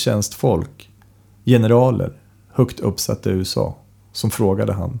underrättelsetjänstfolk, generaler, högt uppsatta i USA, som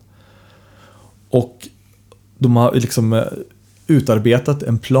frågade han. Och de har liksom utarbetat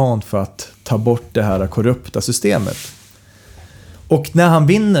en plan för att ta bort det här korrupta systemet. Och när han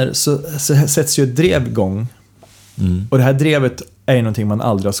vinner så sätts ju ett drev igång. Och det här drevet är ju någonting man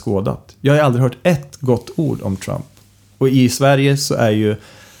aldrig har skådat. Jag har aldrig hört ett gott ord om Trump. Och i Sverige så är ju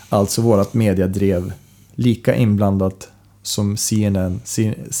alltså vårat mediadrev lika inblandat som CNN,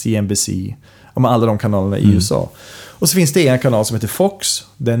 CNBC, och med alla de kanalerna i USA. Och så finns det en kanal som heter Fox,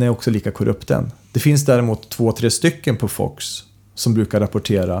 den är också lika korrupt den. Det finns däremot 2-3 stycken på Fox som brukar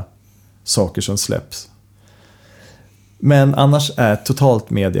rapportera saker som släpps. Men annars är totalt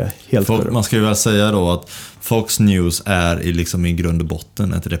media helt korrupt. Man ska ju väl säga då att Fox News är i grund och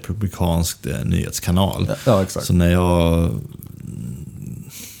botten ett republikanskt nyhetskanal. Ja, exakt. Så när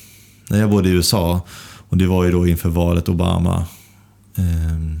jag bodde i USA, och det var ju då inför valet Obama,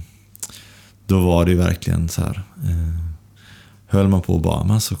 då var det ju verkligen så här, höll man på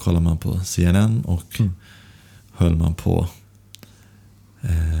Obama så kollar man på CNN, och höll man på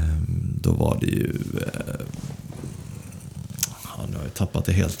då var det ju nu har jag tappat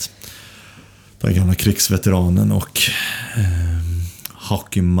det helt, den gamla krigsveteranen och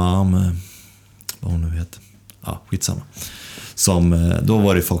Hockey Mom, vad hon nu heter, skitsamma, som då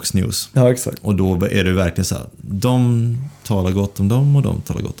var det Fox News. Ja, exakt. Och då är det verkligen så här, de talar gott om dem och de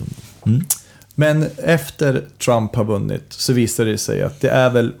talar gott om dem. Men efter Trump har vunnit så visar det sig att det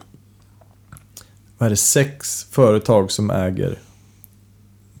är väl 6 företag som äger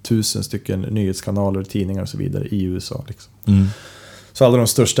 1000 stycken nyhetskanaler, tidningar och så vidare i USA. Liksom. Så alla de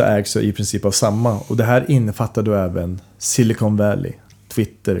största ägs i princip av samma. Och det här innefattar då även Silicon Valley,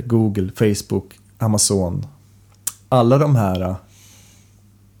 Twitter, Google, Facebook, Amazon. Alla de här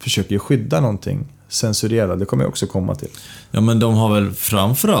försöker ju skydda någonting, censurera. Det kommer jag också komma till. Ja, men de har väl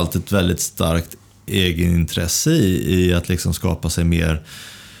framförallt ett väldigt starkt egenintresse i att liksom skapa sig mer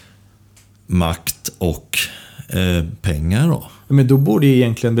makt och pengar då. Men då borde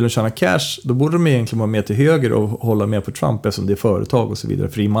egentligen, vill de tjäna cash, då borde de egentligen vara mer till höger och hålla med på Trump eftersom det är företag och så vidare,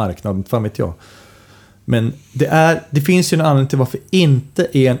 fri marknad, fan vet jag. Men det finns ju en anledning till varför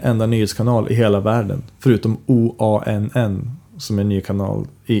inte är en enda nyhetskanal i hela världen, förutom OANN som är en ny kanal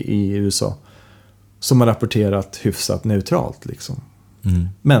i USA, som har rapporterat hyfsat neutralt liksom.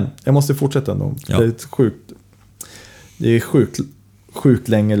 Men jag måste fortsätta ändå. Ja. Det är sjukt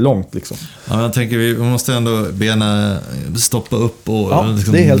länge långt liksom. Ja, jag tänker vi måste ändå stoppa upp och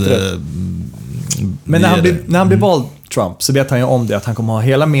liksom, det är helt rätt. Men när han blir vald Trump så vet han ju om det, att han kommer ha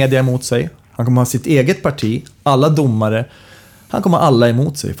hela media emot sig. Han kommer ha sitt eget parti, alla domare. Han kommer ha alla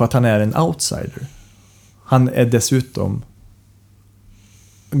emot sig för att han är en outsider. Han är dessutom,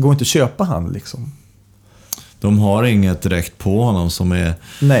 går inte att köpa han liksom. De har inget direkt på honom som är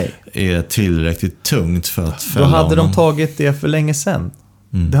tillräckligt tungt för att fälla honom. Då hade de tagit det för länge sedan.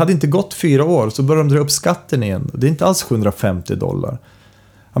 Det hade inte gått 4 år, så började de dra upp skatten igen. Det är inte alls $750.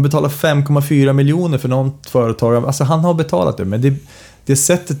 Han betalar 5,4 miljoner för något företag. Alltså han har betalat det, men det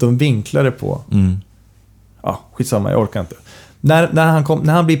sättet de vinklar det på. Skitsamma, jag orkar inte.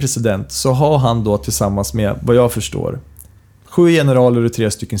 När han blir president så har han då tillsammans med, vad jag förstår, 7 generaler och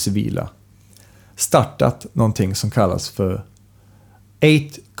 3 stycken civila startat någonting som kallas för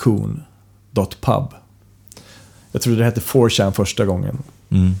 8kun.pub. Jag tror det hette 4chan första gången.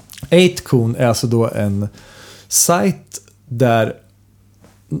 8kun är alltså då en sajt där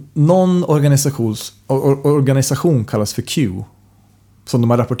någon organisation kallas för Q, som de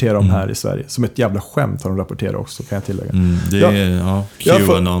har rapporterat om här i Sverige. Som ett jävla skämt har de rapporterat också, kan jag tillägga.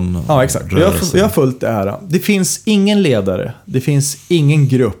 QAnon. Ja, exakt. Jag har följt det här. Det finns ingen ledare. Det finns ingen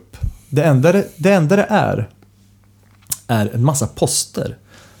grupp. Det enda det är en massa poster.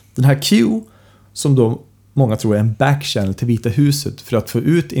 Den här Q, som då många tror är en backchannel till Vita huset för att få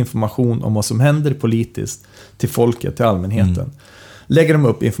ut information om vad som händer politiskt till folket, till allmänheten. Lägger de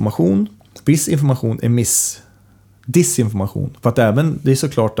upp information. Viss information är disinformation. För att även, det är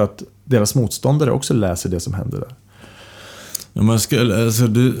såklart att deras motståndare också läser det som händer där. Ja, men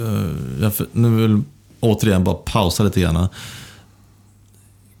nu vill återigen bara pausa lite grann.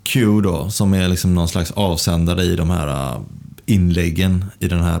 Q då, som är liksom någon slags avsändare i de här inläggen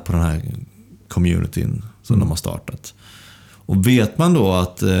på den här communityn som de har startat. Och vet man då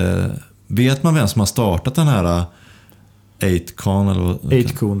att vet man vem som har startat den här 8kun eller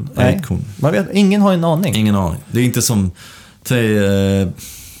 8kun. Man vet, ingen har en aning. Ingen aning. Det är inte som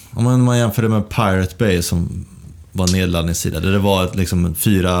om man jämför det med Pirate Bay som var nedladdningssida. Det var liksom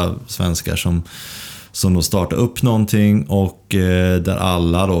 4 svenskar som då startade upp någonting och där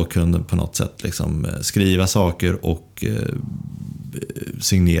alla då kunde på något sätt liksom skriva saker och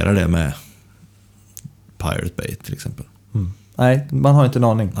signera det med Pirate Bay till exempel. Nej, man har inte en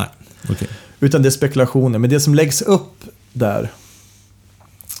aning. Nej, okay. Utan det är spekulationer. Men det som läggs upp där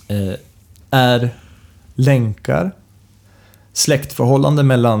är länkar, släktförhållande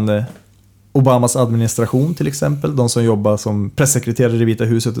mellan Obamas administration till exempel, de som jobbar som pressekreterare i Vita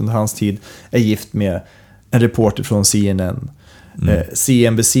huset under hans tid, är gift med en reporter från CNN.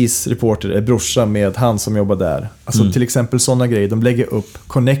 CNBCs reporter är brorsan med han som jobbar där. Alltså till exempel sådana grejer. De lägger upp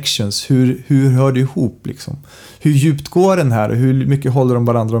connections. Hur hör det ihop liksom? Hur djupt går den här och hur mycket håller de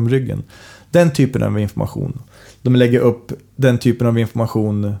varandra om ryggen? Den typen av information. De lägger upp den typen av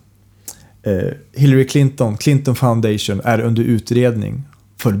information. Hillary Clinton Foundation är under utredning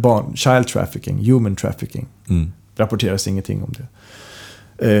för child trafficking, human trafficking. Rapporteras ingenting om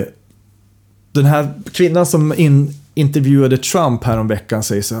det. Den här kvinnan som intervjuade Trump här om veckan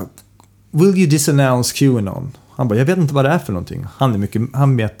säger så här: "Will you disanounce QAnon?" Han bara, jag vet inte vad det är för någonting.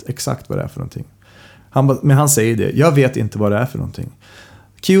 Han vet exakt vad det är för någonting. Men han säger det, jag vet inte vad det är för någonting.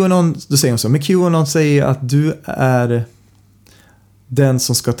 QAnon, då säger hon så, men QAnon säger att du är den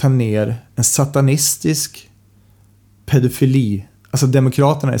som ska ta ner en satanistisk pedofili. Alltså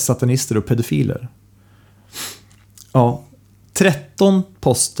demokraterna är satanister och pedofiler. Ja, 13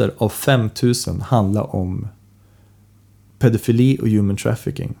 poster av 5000 handlar om pedofili och human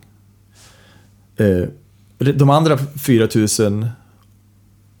trafficking. De andra 4000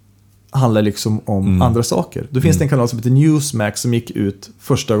 handlar liksom om andra saker. Då finns det en kanal som heter Newsmax som gick ut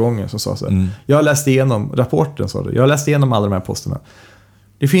första gången som sa så här. Jag har läst igenom rapporten, sa det. Jag har läst igenom alla de här posterna.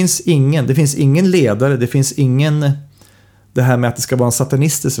 Det finns ingen ledare, det finns ingen. Det här med att det ska vara en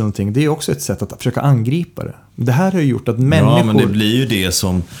satanistisk eller någonting, det är också ett sätt att försöka angripa det. Det här har ju gjort att människor... Ja, men det blir ju det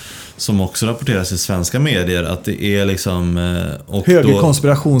som också rapporteras i svenska medier, att det är liksom... höger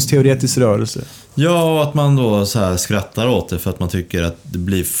konspirationsteoretisk rörelse. Ja, att man då så här skrattar åt det för att man tycker att det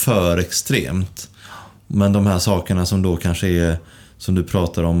blir för extremt. Men de här sakerna som då kanske är, som du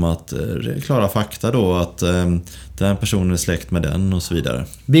pratar om, att klara fakta då, att den personen är släkt med den och så vidare.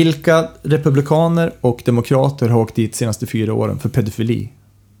 Vilka republikaner och demokrater har åkt dit de senaste 4 åren för pedofili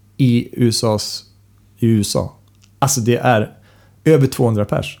i USA? Alltså det är över 200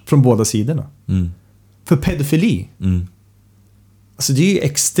 pers från båda sidorna. För pedofili. Alltså det är ju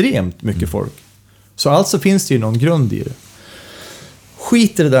extremt mycket folk. Så alltså finns det ju någon grund i det.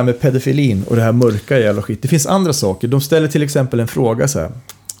 Skit i det där med pedofilin och det här mörka jävla skit. Det finns andra saker. De ställer till exempel en fråga så här: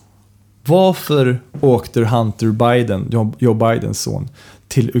 varför åkte Hunter Biden, Joe Bidens son,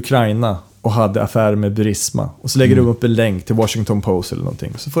 till Ukraina och hade affärer med Burisma? Och så lägger de upp en länk till Washington Post eller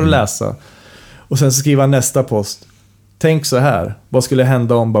någonting. Så får du läsa. Och sen så skriver han nästa post: tänk så här, vad skulle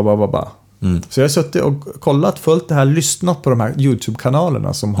hända om babababa? Så jag har suttit och kollat, följt det här, lyssnat på de här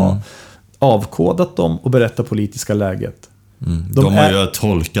YouTube-kanalerna som har avkodat dem och berättat politiska läget. De har ju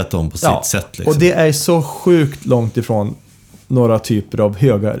tolkat dem på sitt sätt. Liksom. Och det är så sjukt långt ifrån några typer av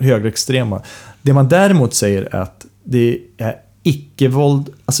högerextrema. Det man däremot säger är att det är icke-våld.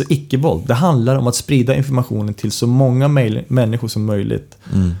 Alltså icke-våld. Det handlar om att sprida informationen till så många människor som möjligt.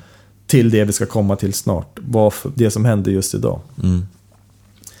 Till det vi ska komma till snart. Det som hände just idag.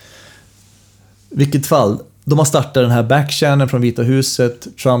 Vilket fall, de har startat den här backchanneln från Vita huset.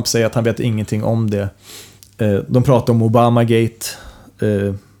 Trump säger att han vet ingenting om det. De pratar om Obamagate.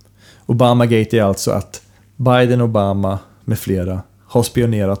 Obamagate är alltså att Biden, Obama med flera har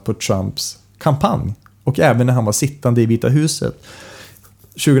spionerat på Trumps kampanj. Och även när han var sittande i Vita huset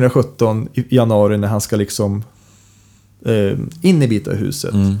 2017 i januari, när han ska liksom in i Vita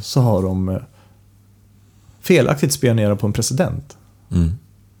huset, så har de felaktigt spionerat på en president.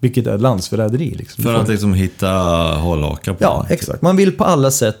 Vilket är landsförräderi. Liksom. För att liksom hitta hållhakar på. Ja, exakt. Man vill på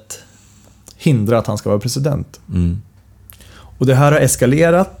alla sätt hindra att han ska vara president. Och det här har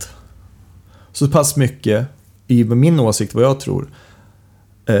eskalerat så pass mycket, i min åsikt, vad jag tror.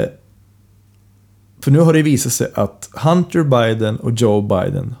 För nu har det visat sig att Hunter Biden och Joe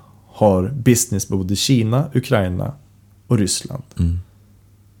Biden har business med både Kina, Ukraina och Ryssland.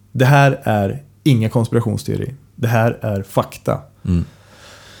 Det här är ingen konspirationsteori. Det här är fakta.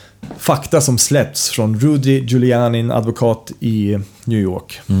 Fakta som släppts från Rudy Giuliani, en advokat i New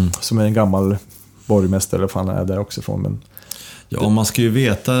York, som är en gammal borgmästare, eller fan är där också från. Men ja, man ska ju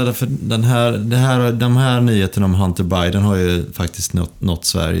veta, för de här nyheterna om Hunter Biden har ju faktiskt nått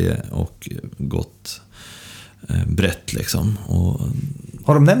Sverige och gått brett liksom. Och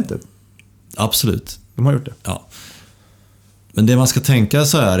har de nämnt det? Absolut. De har gjort det? Ja. Men det man ska tänka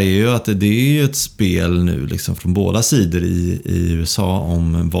så här är ju att det är ju ett spel nu liksom från båda sidor i USA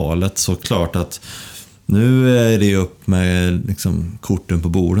om valet. Så klart att nu är det upp med liksom korten på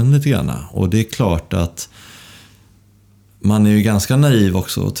borden lite grann. Och det är klart att man är ju ganska naiv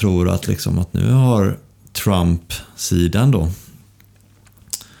också och tror att, liksom, att nu har Trump-sidan då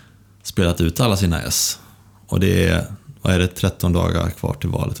spelat ut alla sina S. Och det är, vad är det, 13 dagar kvar till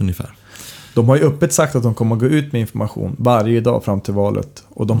valet ungefär. De har ju öppet sagt att de kommer att gå ut med information varje dag fram till valet.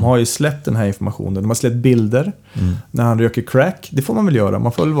 Och de har ju släppt den här informationen. De har släppt bilder när han röker crack. Det får man väl göra.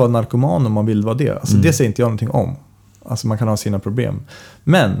 Man får väl vara narkoman om man vill vara det. Alltså det säger inte jag någonting om. Alltså man kan ha sina problem.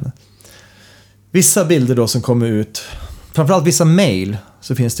 Men vissa bilder då som kommer ut, framförallt vissa mejl,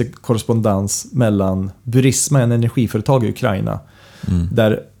 så finns det korrespondens mellan Burisma, en energiföretag i Ukraina.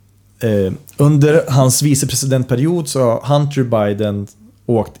 Där under hans vicepresidentperiod så har Hunter Biden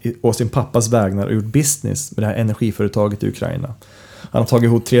åkt å sin pappas vägnar och gjort business med det här energiföretaget i Ukraina. Han har tagit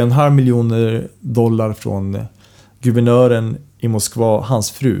ihop $3,5 miljoner från guvernören i Moskva,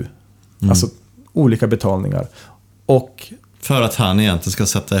 hans fru. Alltså olika betalningar. Och för att han egentligen ska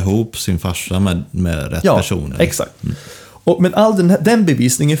sätta ihop sin farsa med rätt personer. Ja, exakt. Men all den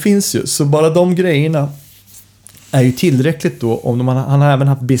bevisningen finns ju. Så bara de grejerna är ju tillräckligt då om han har även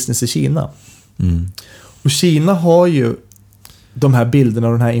haft business i Kina. Och Kina har ju de här bilderna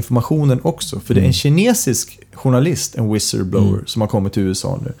och den här informationen också. För det är en kinesisk journalist, en whistleblower, som har kommit till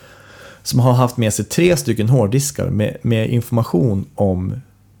USA nu. Som har haft med sig 3 stycken hårddiskar med information om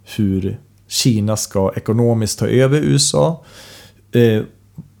hur Kina ska ekonomiskt ta över USA.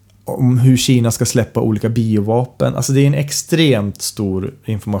 Om hur Kina ska släppa olika biovapen. Alltså det är en extremt stor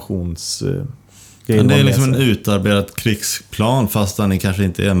informationsgrej. Men det är liksom en utarbetad krigsplan, fast den kanske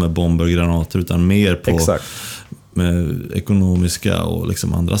inte är med bomber och granater utan mer på med ekonomiska och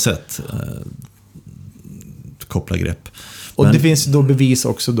liksom andra sätt koppla grepp. Och det finns då bevis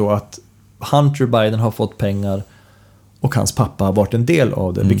också då att Hunter Biden har fått pengar och hans pappa har varit en del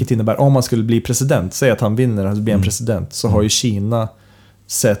av det. Vilket innebär om man skulle bli president, säg att han vinner och blir en president, så har ju Kina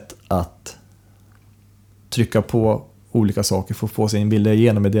sett att trycka på olika saker för att få sin vilja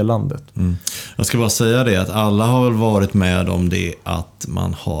igenom i det landet. Jag ska bara säga det att alla har väl varit med om det att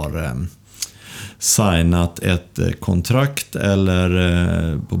man har signat ett kontrakt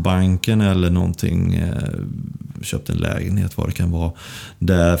eller på banken eller någonting, köpt en lägenhet, vad det kan vara,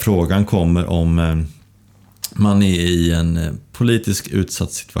 där frågan kommer om man är i en politisk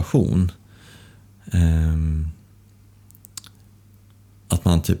utsatt situation, att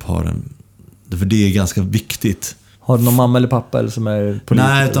man typ har för det är ganska viktigt. Har du någon mamma eller pappa eller som är politiker?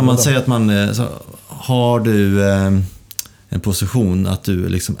 Nej, utan man säger att man så har du en position att du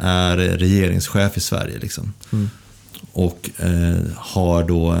liksom är regeringschef i Sverige liksom. Och har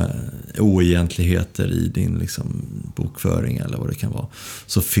då oegentligheter i din liksom bokföring eller vad det kan vara,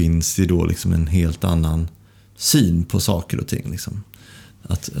 så finns det då liksom en helt annan syn på saker och ting liksom.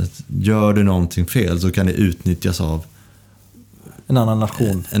 Att gör du någonting fel så kan det utnyttjas av en annan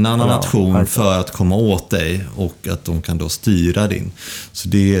nation för att komma åt dig, och att de kan då styra din. Så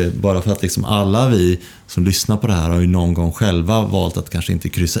det är bara för att liksom alla vi som lyssnar på det här har ju någon gång själva valt att kanske inte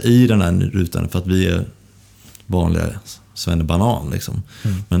kryssa i den här rutan för att vi är vanliga svennebanan liksom.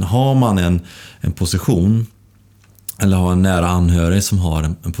 Men har man en position eller har en nära anhörig som har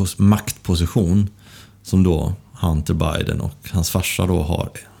en maktposition som då Hunter Biden och hans farsa då har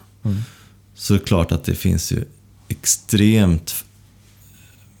det, så är det klart att det finns ju extremt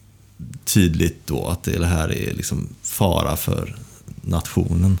tydligt då att det här är liksom fara för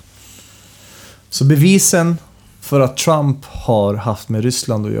nationen. Så bevisen för att Trump har haft med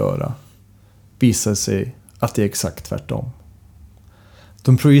Ryssland att göra visar sig att det är exakt tvärtom.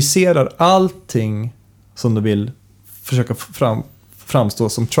 De projicerar allting som de vill försöka framstå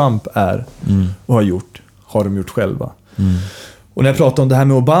som Trump är och har gjort själva. Och när jag pratar om det här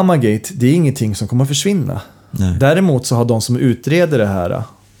med Obamagate, det är ingenting som kommer att försvinna. Nej. Däremot så har de som utreder det här,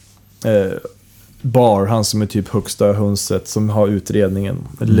 Barr, han som är typ högsta hönset som har utredningen,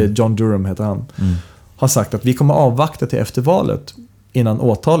 eller John Durham heter han, har sagt att vi kommer avvakta till efter valet innan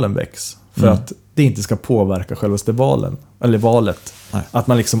åtalen väcks, för att det inte ska påverka självaste valet. Nej. Att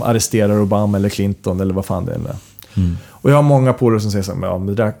man liksom arresterar Obama eller Clinton eller vad fan det är med. Och jag har många polare som säger så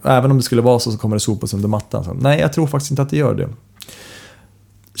här, även om det skulle vara så kommer det sopas under mattan. Så, nej, jag tror faktiskt inte att det gör det.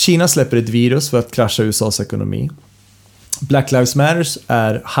 Kina släpper ett virus för att krascha USAs ekonomi. Black Lives Matter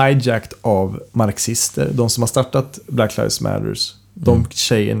är hijacked av marxister. De som har startat Black Lives Matter, de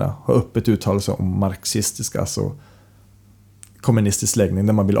tjejerna har öppet uttalat sig om marxistiska, alltså kommunistisk läggning,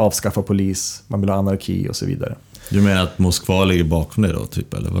 där man vill avskaffa polis, man vill ha anarki och så vidare. Du menar att Moskva ligger bakom det då,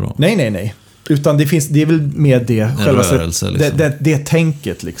 typ, eller vadå? Nej. Utan det är väl med det själva rörelse, liksom. det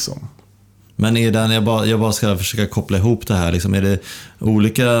tänket liksom. Men är den, jag bara ska försöka koppla ihop det här liksom, är det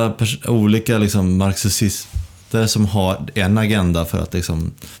olika liksom marxister som har en agenda för att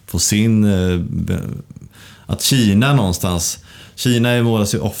liksom få sin att Kina någonstans, Kina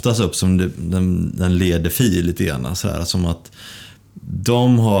målas ju oftast upp som den leder fil lite grann så här, som att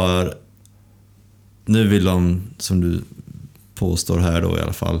de har, nu vill de, som du påstår här då i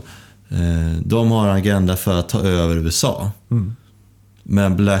alla fall, De har en agenda för att ta över USA.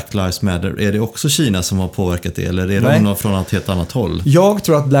 Men Black Lives Matter, är det också Kina som har påverkat det? Eller är de från ett helt annat håll? Jag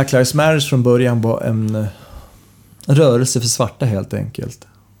tror att Black Lives Matter från början var en rörelse för svarta helt enkelt.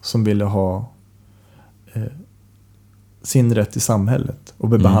 Som ville ha sin rätt i samhället och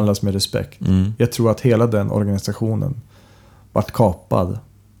behandlas med respekt. Jag tror att hela den organisationen vart kapad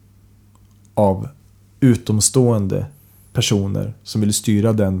av utomstående personer som ville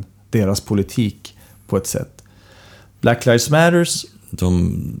styra deras politik på ett sätt. Black Lives Matters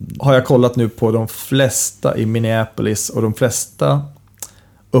har jag kollat nu på de flesta i Minneapolis, och de flesta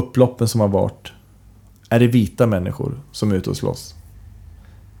upploppen som har varit är det vita människor som är ute och slåss.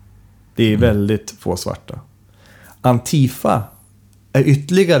 Det är väldigt få svarta. Antifa är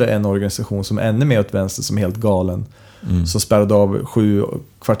ytterligare en organisation som är ännu mer åt vänster, som är helt galen. Som spärrade av 7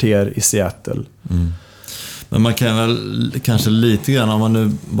 kvarter i Seattle. Men man kan väl kanske lite grann, om man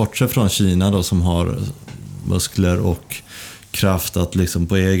nu bortser från Kina då, som har muskler och kraft att liksom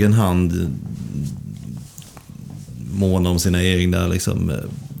på egen hand måna om sina egna liksom,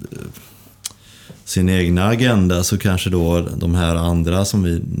 sin egna agenda, så kanske då de här andra som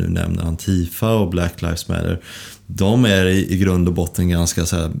vi nu nämner, Antifa och Black Lives Matter, de är i grund och botten ganska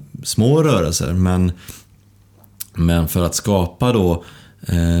så här små rörelser, men för att skapa då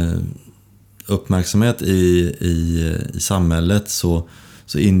uppmärksamhet i samhället så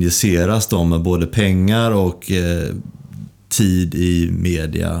injiceras de med både pengar och tid i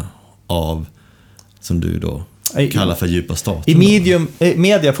media av, som du då kallar för djupa stater. I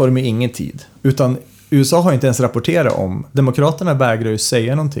media får de ingen tid, utan USA har inte ens rapporterat om. Demokraterna vägrar ju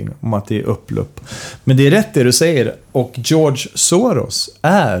säga någonting om att det är upplopp. Men det är rätt det du säger, och George Soros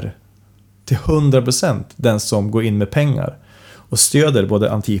är till 100% den som går in med pengar och stöder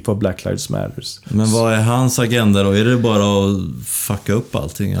både Antifa och Black Lives Matter. Men vad är hans agenda då? Är det bara att fucka upp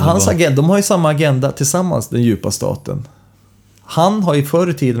allting? Hans agenda, de har ju samma agenda tillsammans, den djupa staten. Han har ju förr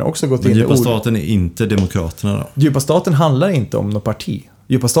i tiden också gått in i djupa staten är inte demokraterna då? Djupa staten handlar inte om något parti.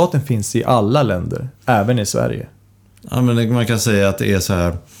 Djupa staten finns i alla länder, även i Sverige. Ja, men man kan säga att det är så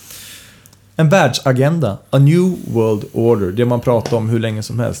här: en världsagenda, a new world order, det man pratar om hur länge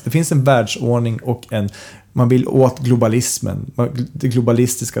som helst. Det finns en världsordning och man vill åt globalismen, det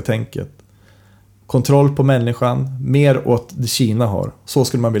globalistiska tänket. Kontroll på människan, mer åt det Kina har. Så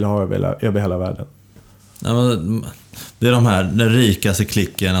skulle man vilja ha över hela världen. Ja, men det är den rikaste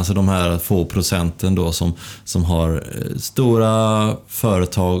klicken, alltså de här få procenten då som har stora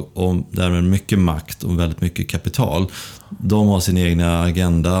företag och därmed mycket makt och väldigt mycket kapital. De har sin egna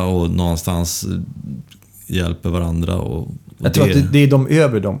agenda och någonstans hjälper varandra. Och jag tror att det är de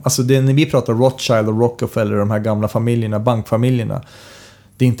över dem. Alltså när vi pratar Rothschild och Rockefeller, de här gamla familjerna, bankfamiljerna,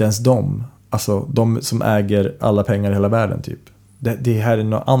 det är inte ens de. Alltså de som äger alla pengar i hela världen typ. Det här är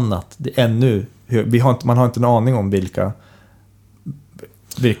något annat. Det är ännu, man har inte en aning om vilka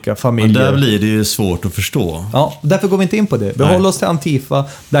familjer. Men där blir det ju svårt att förstå. Ja, därför går vi inte in på det. Vi håller oss till Antifa,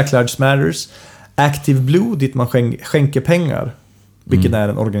 Black Lives Matter, Active Blue, dit man skänker pengar, vilket är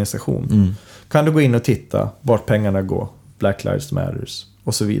en organisation. Kan du gå in och titta vart pengarna går, Black Lives Matter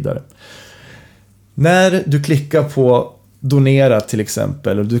och så vidare. När du klickar på donera till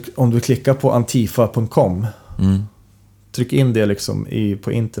exempel, om du klickar på antifa.com, tryck in det liksom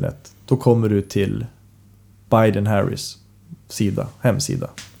på internet, då kommer du till Biden-Harris hemsida.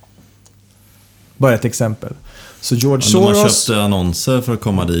 Bara ett exempel. Så George Soros... Man köpte annonser för att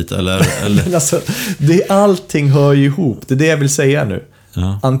komma dit, eller? Men alltså, allting hör ju ihop. Det är det jag vill säga nu.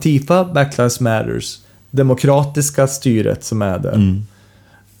 Ja. Antifa, Black Lives Matter, demokratiska styret som är där.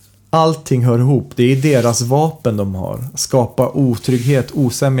 Allting hör ihop. Det är deras vapen de har. Skapa otrygghet,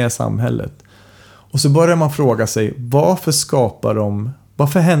 osämja i samhället. Och så börjar man fråga sig,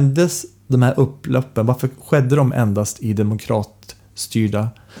 varför händes de här upploppen? Varför skedde de endast i demokratstyrda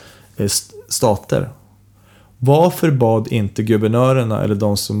stater? Varför bad inte guvernörerna eller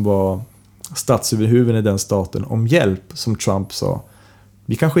de som var statsöverhuvuden i den staten om hjälp, som Trump sa?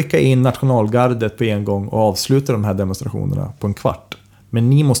 Vi kan skicka in nationalgardet på en gång och avsluta de här demonstrationerna på en kvart. Men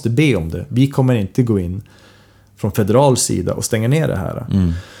ni måste be om det. Vi kommer inte gå in från federal sida och stänga ner det här.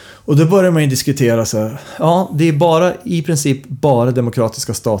 Och då börjar man ju diskutera så här, det är i princip bara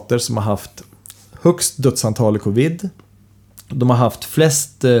demokratiska stater som har haft högst dödsantal i covid. De har haft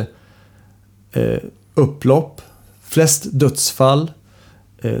flest upplopp, flest dödsfall.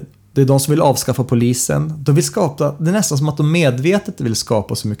 Det är de som vill avskaffa polisen. De vill det är nästan som att de medvetet vill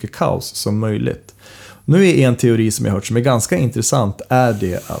skapa så mycket kaos som möjligt. Nu är en teori som jag hört som är ganska intressant, är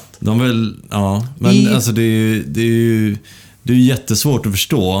det att... De vill, men alltså det är ju jättesvårt att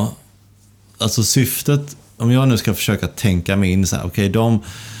förstå. Alltså syftet, om jag nu ska försöka tänka mig in så här, okej,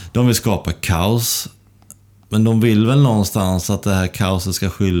 De vill skapa kaos. Men de vill väl någonstans att det här kaoset ska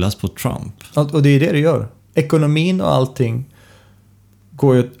skyllas på Trump. Och det är det gör. Ekonomin och allting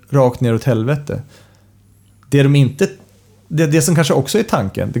går ju rakt ner åt helvete. Det som kanske också är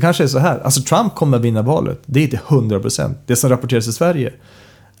tanken, det kanske är så här. Alltså Trump kommer att vinna valet. Det är inte 100%. Det som rapporteras i Sverige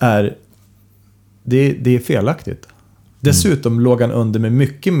det är felaktigt. Dessutom låg han under med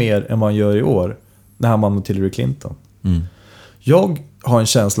mycket mer än vad han gör i år när han vann mot Hillary Clinton. Jag har en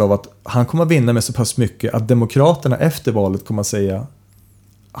känsla av att han kommer att vinna med så pass mycket att demokraterna efter valet kommer att säga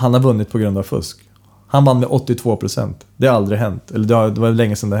han har vunnit på grund av fusk. Han vann med 82%. Det har aldrig hänt. Eller det var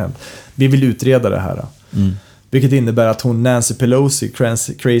länge sedan det hänt. Vi vill utreda det här. Vilket innebär att hon Nancy Pelosi,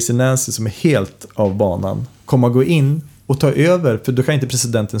 Crazy Nancy, som är helt av banan, kommer att gå in och ta över, för då kan inte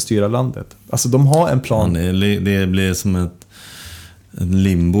presidenten styra landet. Alltså de har en plan. Det blir som en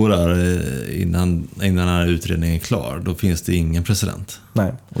limbo där innan den här utredningen är klar. Då finns det ingen president.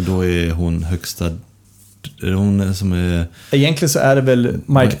 Nej. Och då är hon högsta... Är hon som är... Egentligen så är det väl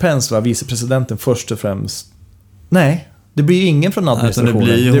Mike Pence, vicepresidenten först och främst. Nej, det blir ju ingen från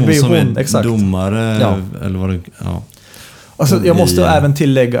administrationen. Det blir hon som exakt. Domare. Eller vad det, ja. Alltså, jag måste även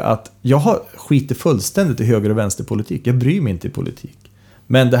tillägga att jag har skiter fullständigt i höger- och vänsterpolitik. Jag bryr mig inte i politik.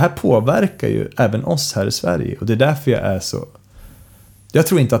 Men det här påverkar ju även oss här i Sverige. Och det är därför jag är så... Jag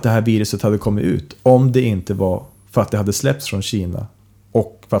tror inte att det här viruset hade kommit ut om det inte var för att det hade släppts från Kina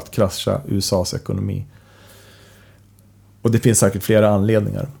och för att krascha USAs ekonomi. Och det finns säkert flera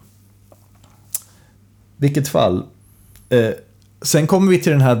anledningar. Vilket fall. Sen kommer vi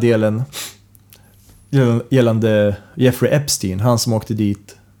till den här delen gällande Jeffrey Epstein, han som åkte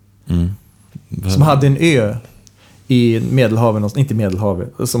dit. Som hade en ö i Medelhavet, inte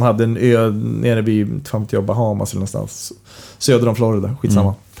Medelhavet, som hade en ö nere vid Bahamas eller någonstans söder om Florida,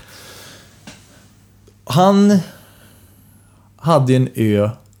 skitsamma. Han hade en ö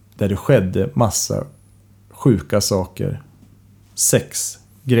där det skedde massa sjuka saker,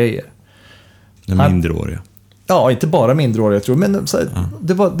 sexgrejer. Mindreåriga. Ja, inte bara mindreåriga tror jag, men så här,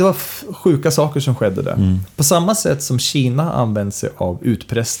 det var sjuka saker som skedde där. På samma sätt som Kina har använt sig av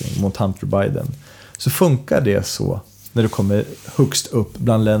utpressning mot Hunter Biden, så funkar det så när det kommer högst upp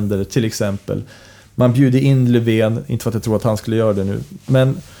bland länder. Till exempel, man bjuder in Löfven, inte för att jag tror att han skulle göra det nu,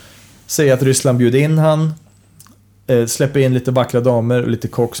 men säg att Ryssland bjuder in han, släpper in lite vackra damer och lite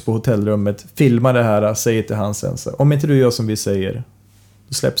koks på hotellrummet, filmar det här, säger till han sen så, om inte du gör som vi säger,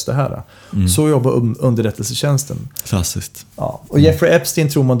 då släpps det här. Så jobbar underrättelsetjänsten. Klassiskt. Ja. Och Jeffrey Epstein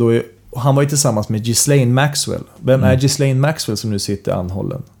tror man då han var ju tillsammans med Ghislaine Maxwell. Vem är Ghislaine Maxwell som nu sitter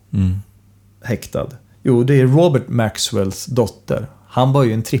anhållen? Häktad. Jo, det är Robert Maxwells dotter. Han var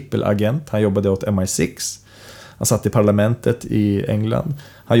ju en trippelagent. Han jobbade åt MI6. Han satt i parlamentet i England.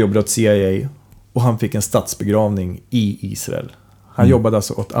 Han jobbade åt CIA. Och han fick en statsbegravning i Israel. Han jobbade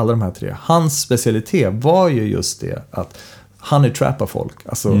alltså åt alla de här tre. Hans specialitet var ju just det att honey-trappa folk.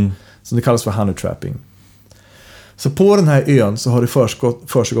 Alltså, som det kallas för honey-trapping. Så på den här ön så har det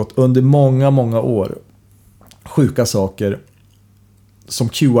försiggått under många, många år sjuka saker som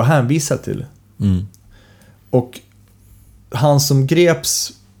Q har hänvisat till. Och han som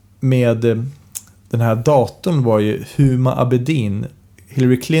greps med den här datorn var ju Huma Abedin,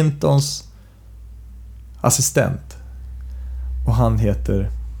 Hillary Clintons assistent. Och han heter...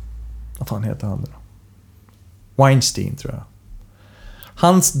 Vad fan heter han då? Weinstein tror jag.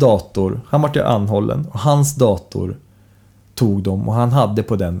 Hans dator, han var ju anhållen, och hans dator tog dem, och han hade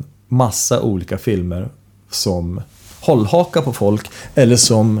på den massa olika filmer som hållhaka på folk, eller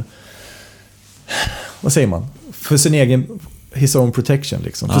som, vad säger man, för sin egen, his own protection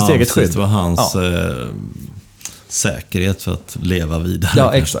liksom, för sitt eget skydd. Det var hans säkerhet för att leva vidare.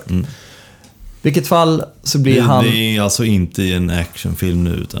 Ja, exakt. Vilket fall så blir han... Det är alltså inte en actionfilm nu,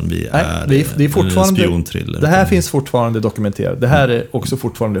 utan det är fortfarande spionthriller. Det här finns fortfarande dokumenterat. Det här är också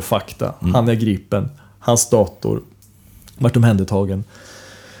fortfarande fakta. Han är gripen. Hans dator vart omhändertagen.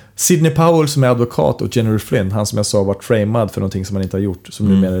 Sidney Powell som är advokat och Jennifer Flynn, han som jag sa varit framad för någonting som han inte har gjort, som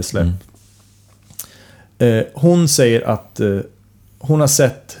numera är släppt. Hon säger att hon har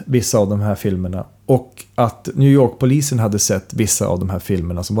sett vissa av de här filmerna, och att New York-polisen hade sett vissa av de här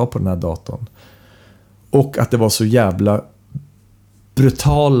filmerna som var på den här datorn. Och att det var så jävla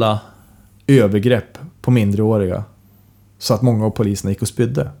brutala övergrepp på minderåriga så att många av poliserna gick och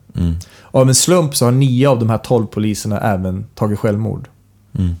spydde. Av en slump så har 9 av de här 12 poliserna även tagit självmord.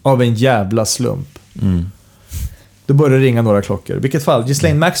 Av en jävla slump. Då börjar det ringa några klockor. Vilket fall,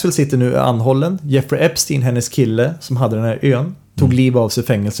 Ghislaine Maxwell sitter nu anhållen. Jeffrey Epstein, hennes kille som hade den här ön, tog liv av sig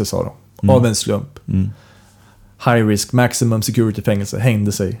fängelse, sa de. Av en slump. High risk, maximum security fängelse,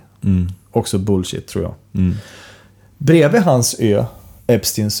 hängde sig. Också bullshit, tror jag. Bredvid hans ö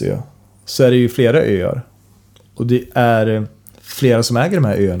Epsteins ö, så är det ju flera öar. Och det är flera som äger de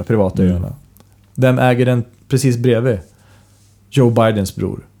här öarna, privata öarna. Vem äger den precis bredvid? Joe Bidens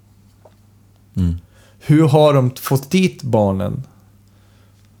bror. Hur har de fått dit barnen?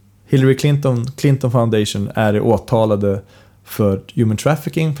 Hillary Clinton Foundation är åtalade för human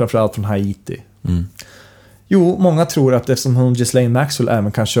trafficking, framförallt från Haiti. Jo, många tror att eftersom hon Ghislaine Maxwell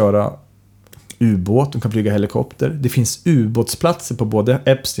även kan köra ubåt, de kan flyga helikopter. Det finns ubåtsplatser på både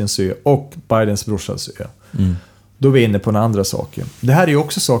Epsteins ö och Bidens brorsas ö. Då är vi inne på några andra saker. Det här är ju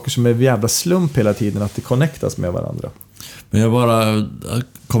också saker som är jävla slump hela tiden, att det connectas med varandra. Men jag bara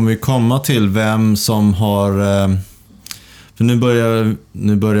kommer vi komma till vem som har... För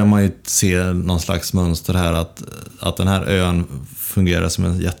nu börjar man ju se någon slags mönster här att den här ön fungerar som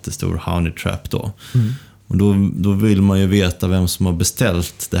en jättestor honey trap då. Och då vill man ju veta vem som har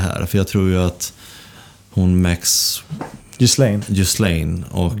beställt det här. För jag tror ju att hon Ghislaine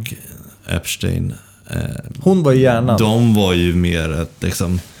och Epstein... hon var ju hjärnan. De var ju mer ett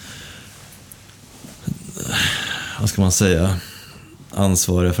liksom... Vad ska man säga?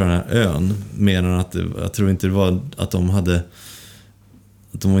 Ansvariga för den här ön. Mer än att jag tror inte det var att de hade...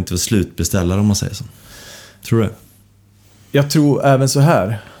 Att de inte var slutbeställare, om man säger så. Tror du det? Jag tror även så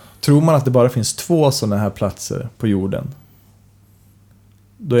här. Tror man att det bara finns 2 sådana här platser på jorden,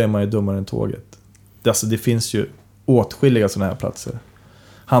 då är man ju dummare än tåget. Alltså det finns ju åtskilliga sådana här platser.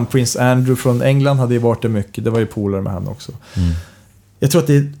 Han Prince Andrew från England hade ju varit där mycket. Det var ju polare med han också. Jag tror att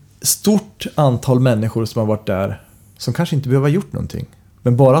det är ett stort antal människor som har varit där som kanske inte behöver ha gjort någonting.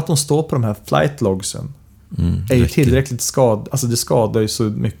 Men bara att de står på de här flight logsen är ju tillräckligt alltså det skadar ju så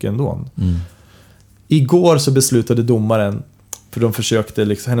mycket ändå. Igår så beslutade domaren, för de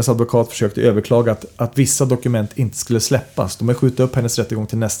försökte hennes advokat försökte överklaga att vissa dokument inte skulle släppas. De har skjutit upp hennes rättegång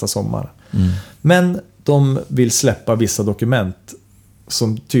till nästa sommar. Men de vill släppa vissa dokument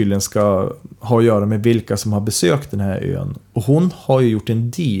som tydligen ska ha att göra med vilka som har besökt den här ön. Och hon har ju gjort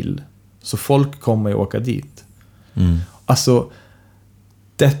en deal, så folk kommer ju åka dit. Alltså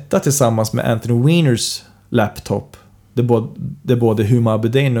detta tillsammans med Anthony Weiner's laptop, där både Huma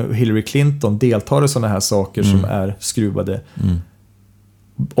Abedin och Hillary Clinton deltar i sådana här saker som är skruvade.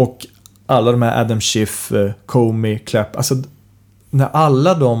 Och alla de här Adam Schiff, Comey, Clapp, alltså när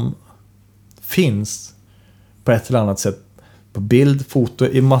alla de finns på ett eller annat sätt, på bild, foto,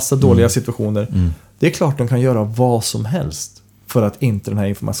 i massa dåliga situationer, det är klart de kan göra vad som helst för att inte den här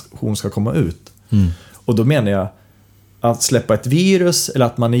informationen ska komma ut. Och då menar jag att släppa ett virus, eller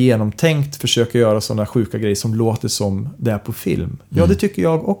att man är genomtänkt försöker göra sådana sjuka grejer som låter som det är på film. Ja, det tycker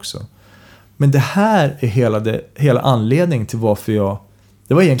jag också. Men det här är hela anledningen till varför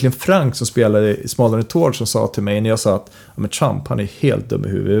det var egentligen Frank som spelade i Smaller than Torch som sa till mig när jag sa att men Trump, han är helt dum i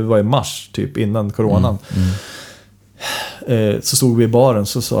huvudet. Det var i mars, typ innan coronan. Så stod vi i baren,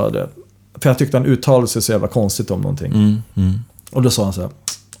 så sa jag det. För jag tyckte han uttalade sig så jävla konstigt om någonting. Och då sa han så här: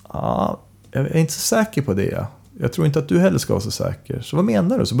 jag är inte så säker på det. Jag tror inte att du heller ska vara så säker. Så vad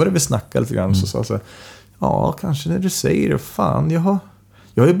menar du? Så började vi snacka lite grann. Så sa jag så här: ja, kanske när du säger det. Fan, jag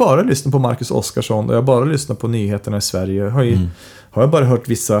har ju bara lyssnat på Marcus Oskarsson och jag har bara lyssnat på nyheterna i Sverige. Har jag bara hört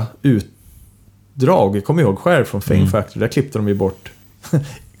vissa utdrag. Jag kommer ihåg själv från Fame Factory. Där klippte de ju bort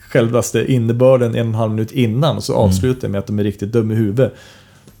självaste innebörden 1,5 minut innan. Och så avslutar med att de är riktigt dum i huvudet.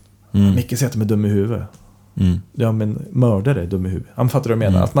 Micke säger att de är dum i huvudet. Ja, men mördare är dum i huvudet. Han fattar vad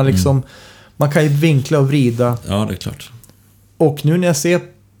jag menar. Att man liksom... Man kan ju vinkla och vrida. Ja, det är klart. Och nu när jag ser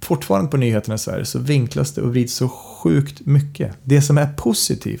fortfarande på nyheterna i Sverige, så vinklas det och vrids så sjukt mycket. Det som är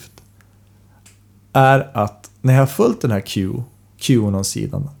positivt är att när jag har följt den här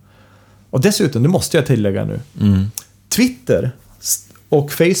QAnon-sidan, och dessutom, det måste jag tillägga nu, Twitter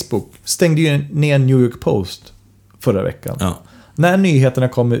och Facebook stängde ju ner New York Post förra veckan. Ja. När nyheterna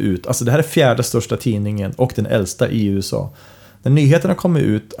kommer ut, alltså det här är 4:e största tidningen och den äldsta i USA. När nyheterna kommer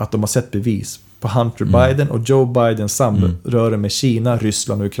ut att de har sett bevis på Hunter Biden och Joe Bidens samröre med Kina,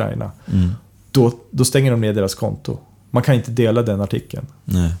 Ryssland och Ukraina, då stänger de ner deras konto. Man kan inte dela den artikeln.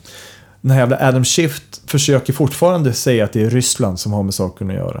 Nej. Den här jävla Adam Schiff försöker fortfarande säga att det är Ryssland som har med saken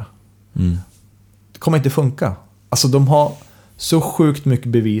att göra. Det kommer inte funka. Alltså de har så sjukt mycket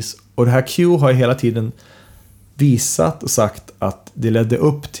bevis, och det här Q har hela tiden visat och sagt att det ledde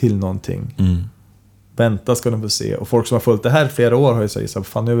upp till någonting. Vänta ska de få se. Och folk som har följt det här flera år har ju sagt så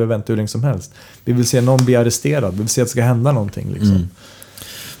fan, nu vill vi vänta hur länge som helst. Vi vill se någon bli arresterad. Vi vill se att det ska hända någonting liksom.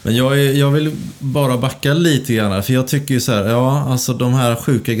 Men jag vill bara backa lite grann, för jag tycker ju så här, alltså de här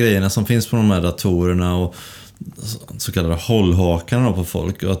sjuka grejerna som finns på de här datorerna och så kallade hållhakarna på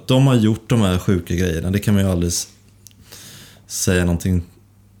folk, och att de har gjort de här sjuka grejerna, det kan man ju aldrig säga någonting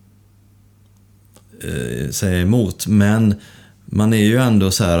säga emot, men man är ju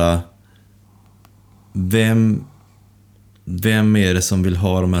ändå så här, vem är det som vill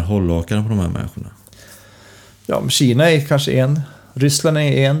ha de här hållhakarna på de här människorna? Ja, Kina är kanske en. Ryssland är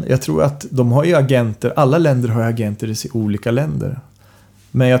en. Jag tror att de har ju agenter. Alla länder har agenter i olika länder.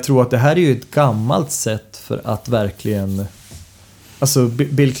 Men jag tror att det här är ju ett gammalt sätt för att verkligen... Alltså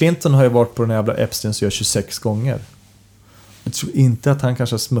Bill Clinton har ju varit på den jävla Epsteins 26 gånger. Jag tror inte att han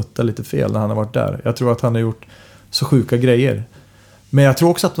kanske har smuttat lite fel när han har varit där. Jag tror att han har gjort så sjuka grejer. Men jag tror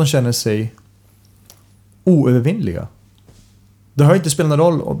också att de känner sig oövervinnliga. Det har inte spelat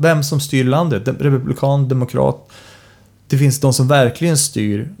någon roll vem som styr landet. Republikan, demokrat. Det finns de som verkligen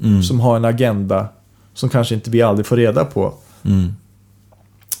styr. Som har en agenda som kanske inte vi aldrig får reda på.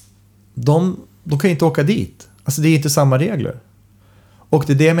 De kan inte åka dit. Alltså det är inte samma regler. Och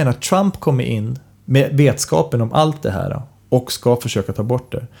det är det jag menar. Trump kommer in med vetskapen om allt det här och ska försöka ta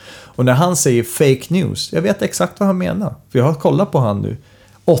bort det. Och när han säger fake news, jag vet exakt vad han menar. För jag har kollat på han nu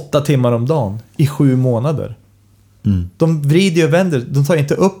 8 timmar om dagen i 7 månader. De vrider och vänder, de tar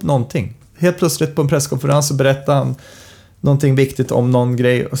inte upp någonting. Helt plötsligt på en presskonferens så berättar han någonting viktigt om någon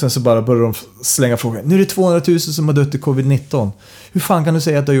grej och sen så bara börjar de slänga frågan. Nu är det 200 000 som har dött i covid-19. Hur fan kan du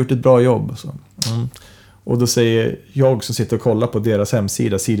säga att du har gjort ett bra jobb? Så. Och då säger jag som sitter och kollar på deras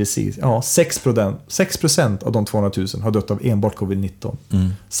hemsida, CDC, ja, 6% av de 200 000 har dött av enbart covid-19.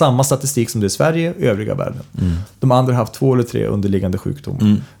 Samma statistik som det är i Sverige och övriga världen. De andra har haft 2 eller 3 underliggande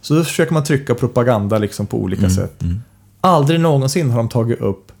sjukdomar. Så då försöker man trycka propaganda liksom på olika sätt. Aldrig någonsin har de tagit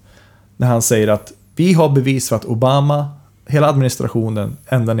upp när han säger att vi har bevis för att Obama, hela administrationen,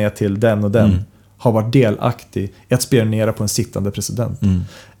 ända ner till den och den, har varit delaktig i att spionera på en sittande president.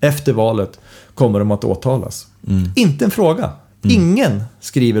 Efter valet kommer de att åtalas. Inte en fråga. Ingen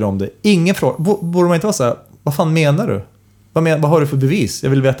skriver om det. Ingen fråga. Borde man inte vara så här, vad fan menar du? Vad har du för bevis? Jag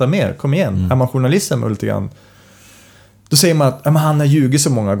vill veta mer. Kom igen. Är man journalisten lite grann? Då säger man att han har ljugit så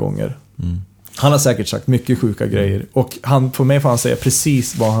många gånger. Han har säkert sagt mycket sjuka grejer. Och för mig får han säga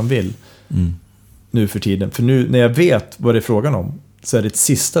precis vad han vill. Nu för tiden. För nu när jag vet vad det är frågan om, så är det ett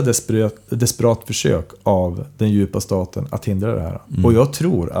sista desperat försök av den djupa staten att hindra det här. Och jag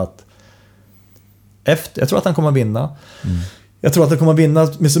tror att han kommer att vinna. Jag tror att han kommer att vinna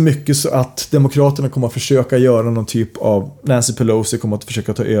med så mycket så att demokraterna kommer att försöka göra någon typ av... Nancy Pelosi kommer att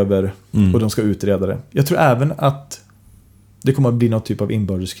försöka ta över och de ska utreda det. Jag tror även att det kommer att bli någon typ av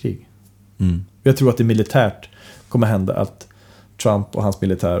inbördeskrig. Jag tror att det militärt kommer att hända att Trump och hans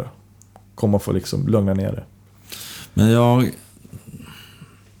militär kommer att få liksom lugna ner det. Men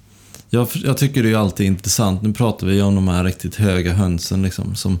jag tycker det är alltid intressant. Nu pratar vi om de här riktigt höga hönsen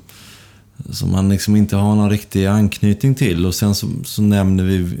liksom, som man liksom inte har någon riktig anknytning till. Och sen så nämner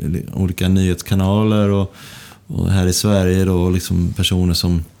vi olika nyhetskanaler och här i Sverige då liksom personer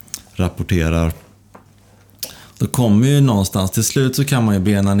som rapporterar. Då kommer ju någonstans, till slut så kan man ju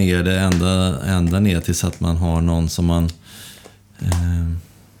bena ner det ända ner tills att man har någon som man...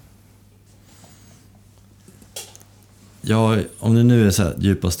 Ja, om det nu är så här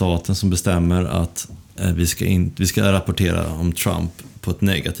djupa staten som bestämmer att vi ska rapportera om Trump på ett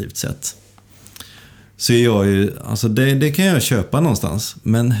negativt sätt, så är jag ju, alltså det kan jag köpa någonstans,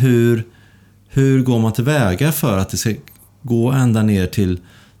 men hur går man tillväga för att det ska gå ända ner till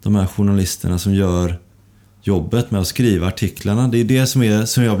de här journalisterna som gör jobbet med att skriva artiklarna? Det är det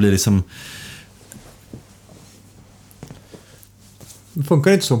som jag blir liksom... Det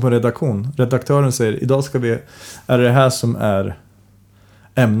funkar inte så på redaktion. Redaktören säger, idag är det här som är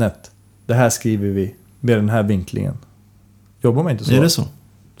ämnet. Det här skriver vi med den här vinklingen. Jobbar man inte så? Är det så?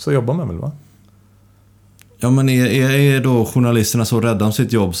 Så jobbar man väl, va? Ja, men är då journalisterna så rädda om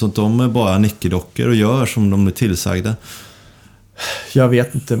sitt jobb så att de är bara nickedockor och gör som de är tillsagda? Jag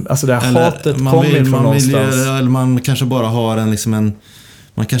vet inte. Alltså det här hatet kommer från någonstans. Eller man kanske bara har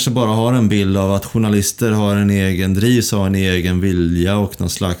man kanske bara har en bild av att journalister har drivs av en egen vilja och någon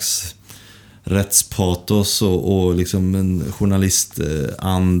slags rättspatos och liksom en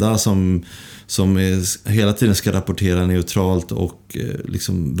journalistanda som hela tiden ska rapportera neutralt och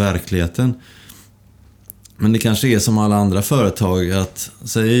liksom verkligheten. Men det kanske är som alla andra företag att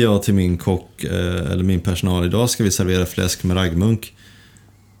säger jag till min kock eller min personal, idag ska vi servera fläsk med raggmunk,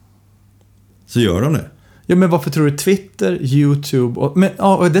 så gör de det. Ja, men varför tror du Twitter, YouTube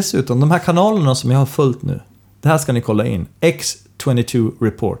och dessutom de här kanalerna som jag har följt nu, det här ska ni kolla in,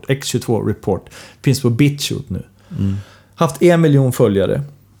 X22 Report finns på BitChute nu, haft 1 miljon följare,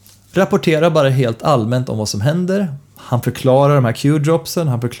 rapporterar bara helt allmänt om vad som händer, han förklarar de här Q-dropsen,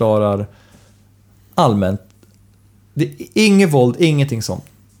 han förklarar allmänt, det är inget våld, ingenting sånt,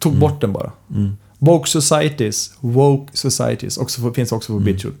 tog bort den bara. Woke Societies också, finns också på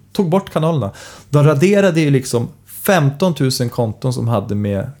BitChute. Tog bort kanalerna. De raderade ju liksom 15 000 konton som hade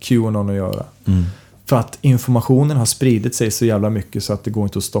med QAnon att göra. För att informationen har spridit sig så jävla mycket så att det går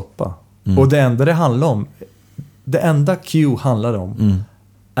inte att stoppa. Och det enda det handlar om, det enda Q handlar om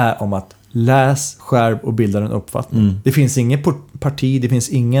är om att läs, skärp och bilda en uppfattning. Det finns inget parti, det finns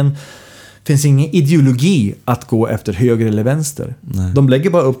ingen ideologi att gå efter höger eller vänster. Nej. De lägger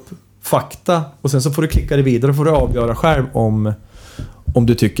bara upp fakta och sen så får du klicka det vidare och får du avgöra själv om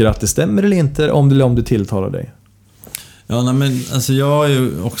du tycker att det stämmer eller inte, om det tilltalar dig. Ja, nej, men alltså jag har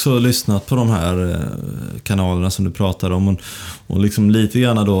ju också lyssnat på de här kanalerna som du pratar om och liksom lite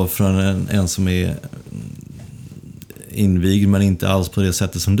grann då från en som är invigd men inte alls på det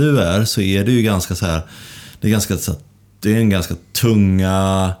sättet som du är, så är det ju ganska så här, det är en ganska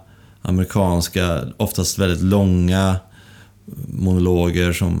tunga amerikanska, oftast väldigt långa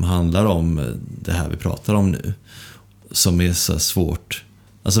monologer som handlar om det här vi pratar om nu, som är så svårt.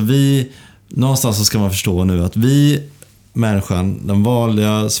 Alltså någonstans så ska man förstå nu att människan, den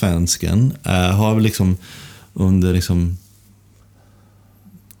vanliga svensken, har liksom under liksom,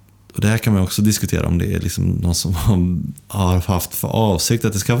 och det här kan man också diskutera om det är liksom någon som har haft för avsikt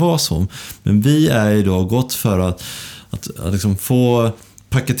att det ska vara så, men vi är ju då gått för att liksom få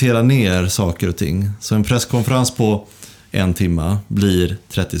paketera ner saker och ting. Så en presskonferens på 1 timme blir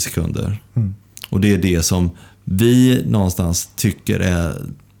 30 sekunder. Och det är det som vi någonstans tycker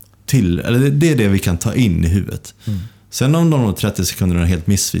eller det är det vi kan ta in i huvudet. Sen om de 30 sekunderna är helt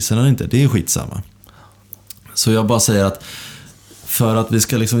missvisande eller inte, det är skitsamma. Så jag bara säger att för att vi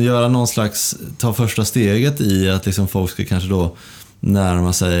ska liksom göra någon slags, ta första steget i att liksom folk ska kanske då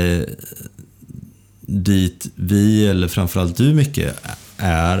närma sig dit vi, eller framförallt du mycket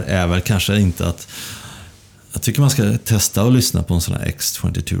är väl kanske inte att jag tycker man ska testa och lyssna på en sån här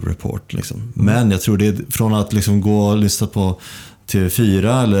X22 report liksom. Men jag tror det är från att liksom gå och lyssna på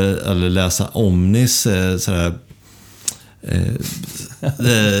TV4 eller läsa Omnis sådär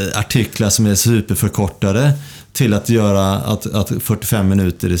artiklar som är superförkortade till att göra att 45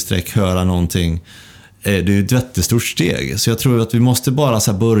 minuter i sträck höra någonting. Det är ju ett jättestort steg. Så jag tror att vi måste bara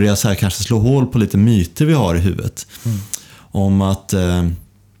så här börja så här, kanske slå hål på lite myter vi har i huvudet. Om att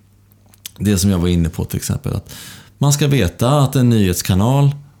det som jag var inne på till exempel, att man ska veta att en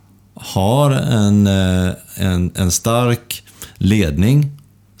nyhetskanal har en stark ledning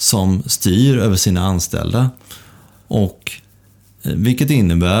som styr över sina anställda, och vilket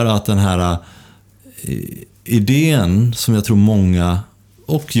innebär att den här idén som jag tror många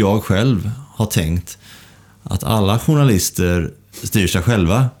och jag själv har tänkt, att alla journalister styr sig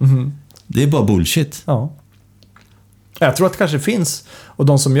själva, det är bara bullshit. Ja. Jag tror att det kanske finns, och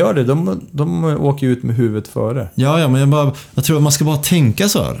de som gör det, de åker ut med huvudet före. Ja, men jag tror att man ska bara tänka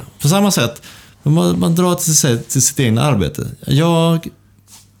så här. På samma sätt, man drar till sitt egna arbete. Jag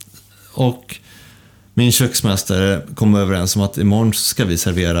och min köksmästare kom överens om att imorgon ska vi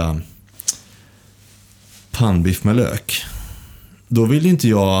servera pannbiff med lök. Då vill inte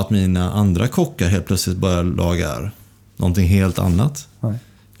jag att mina andra kockar helt plötsligt börjar laga någonting helt annat. Nej.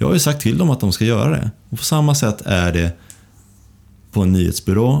 Jag har ju sagt till dem att de ska göra det. Och på samma sätt är det på en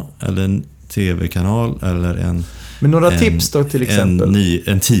nyhetsbyrå eller en tv-kanal eller Men några tips då till exempel?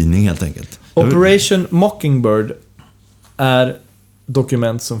 En tidning helt enkelt. Operation Mockingbird är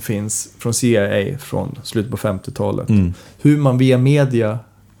dokument som finns från CIA från slutet på 50-talet. Hur man via media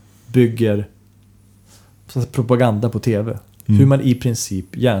bygger propaganda på tv. Hur man i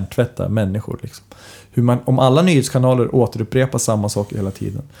princip hjärntvättar människor. Liksom. Hur man, om alla nyhetskanaler återupprepar samma saker hela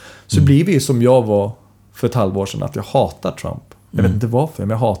tiden, så blir vi som jag var för ett halvår sedan, att jag hatar Trump. Jag vet inte varför, men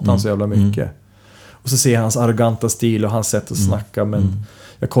jag hatar han så jävla mycket. Och så ser jag hans arroganta stil och hans sätt att snacka, men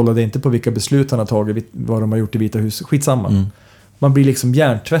jag kollade inte på vilka beslut han har tagit, vad de har gjort i Vita huset. Skitsamma. Man blir liksom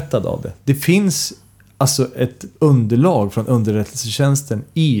hjärntvättad av det. Det finns alltså ett underlag från underrättelsetjänsten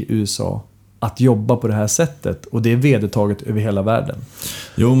i USA att jobba på det här sättet, och det är vedertaget över hela världen.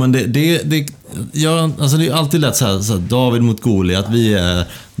 Jo, men det är alltid lätt så här, David mot Goliat.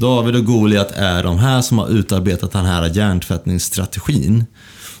 David och Goliat är de här som har utarbetat den här hjärntvättningsstrategin.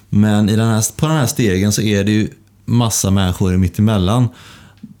 Men på den här stegen så är det ju massa människor mitt emellan.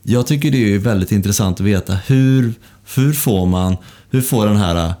 Jag tycker det är väldigt intressant att veta hur får den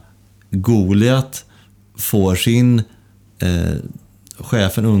här Goliat får sin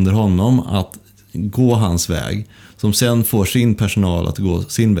chefen under honom att gå hans väg, som sen får sin personal att gå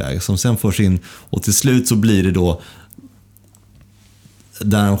sin väg, som sen får sin, och till slut så blir det då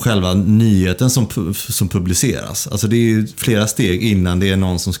den själva nyheten som publiceras. Alltså det är ju flera steg innan det är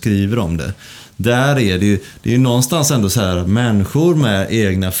någon som skriver om det. Där är det är någonstans ändå så här människor med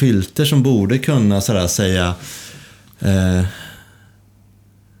egna filter som borde kunna så här säga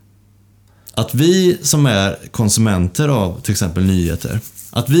att vi som är konsumenter av till exempel nyheter,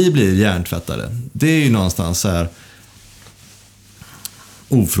 att vi blir hjärntvättade, det är ju någonstans så här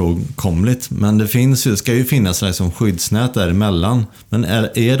ofrånkomligt. Men det ska ju finnas liksom skyddsnät däremellan. Men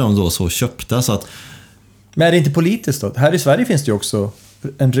är de då så köpta så att... Men är det inte politiskt då? Här i Sverige finns det ju också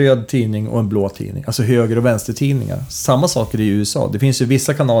en röd tidning och en blå tidning. Alltså höger- och vänstertidningar. Samma saker i USA. Det finns ju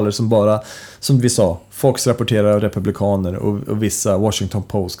vissa kanaler som bara, som vi sa, Fox rapporterar republikaner och vissa Washington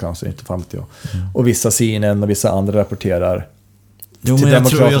Post kanske, inte fan vet jag. Och vissa CNN och vissa andra rapporterar till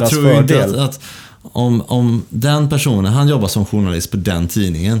demokraternas fördel. Jag tror inte att om den personen, han jobbar som journalist på den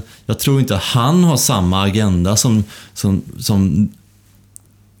tidningen, jag tror inte att han har samma agenda som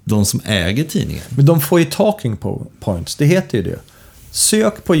de som äger tidningen. Men de får ju talking points, det heter ju det.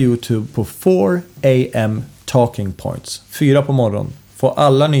 Sök på YouTube på 4 AM talking points. 4 på morgonen. Får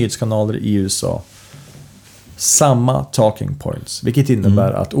alla nyhetskanaler i USA samma talking points. Vilket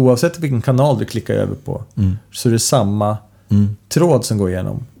innebär att oavsett vilken kanal du klickar över på så är det samma tråd som går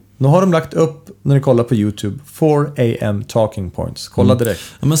igenom. Nu har de lagt upp, när du kollar på YouTube, 4 AM talking points. Kolla direkt.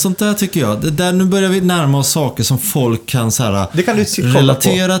 Ja, men sånt där tycker jag. Nu börjar vi närma oss saker som folk kan, så här, det kan du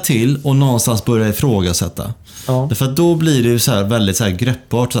relatera till och någonstans börja ifrågasätta. Ja. Därför att då blir det ju så här väldigt så här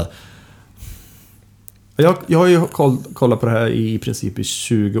greppbart. Så här. Jag har ju kollat på det här i princip i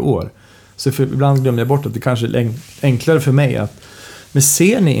 20 år. Så ibland glömmer jag bort att det kanske är enklare för mig att... Men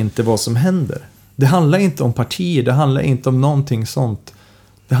ser ni inte vad som händer? Det handlar inte om partier, det handlar inte om någonting sånt.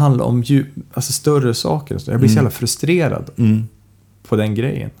 Det handlar om större saker. Jag blir så jävla frustrerad på den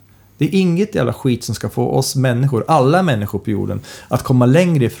grejen. Det är inget jävla skit som ska få oss människor, alla människor på jorden, att komma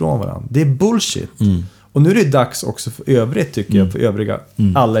längre ifrån varandra. Det är bullshit. Och nu är det dags också för övrigt, tycker jag, för övriga,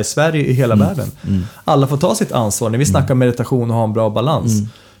 alla i Sverige, i hela världen. Alla får ta sitt ansvar. När vi snackar meditation och ha en bra balans.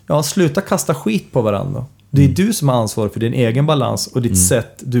 Ja, sluta kasta skit på varandra. Det är du som har ansvar för din egen balans och ditt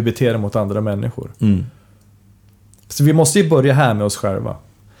sätt du beter dig mot andra människor. Så vi måste ju börja här med oss själva.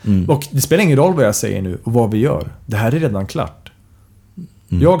 Och det spelar ingen roll vad jag säger nu och vad vi gör. Det här är redan klart.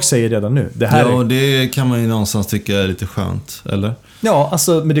 Jag säger redan nu. Det kan man ju någonstans tycka är lite skönt, eller? Ja,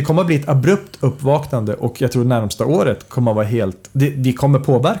 alltså, men det kommer att bli ett abrupt uppvaknande och jag tror närmsta året kommer att vara helt... Vi kommer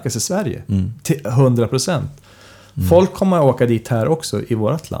påverkas i Sverige till 100%. Folk kommer att åka dit här också i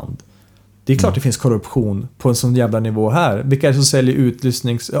vårt land. Det är klart det finns korruption på en sån jävla nivå här. Vilka är det som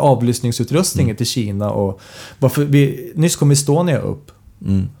säljer avlyssningsutrustning till Kina? Och nyss kom Estonia upp.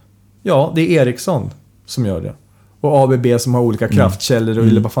 Ja, det är Ericsson som gör det. Och ABB som har olika kraftkällor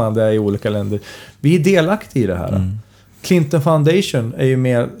och vad fan det är i olika länder. Vi är delaktiga i det här. Clinton Foundation är ju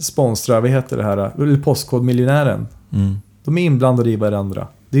med sponsrar, vad heter det här? Eller Postkodmiljonären. De är inblandade i varandra.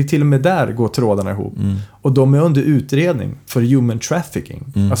 Det är till och med där går trådarna ihop. Och de är under utredning för human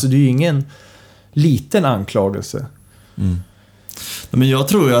trafficking. Alltså det är ju ingen liten anklagelse. Men jag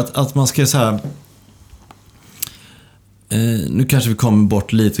tror ju att man ska så här... nu kanske vi kommer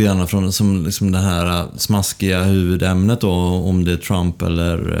bort lite grann från som liksom det här smaskiga huvudämnet då, om det är Trump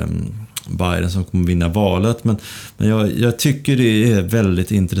eller Biden som kommer vinna valet. Men jag tycker det är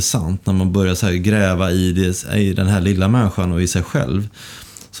väldigt intressant när man börjar så här gräva i den här lilla människan och i sig själv.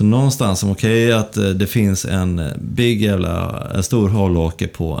 Så någonstans som att det finns en stor hållhake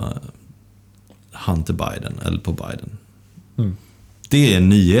på Hunter Biden eller på Biden. Det är en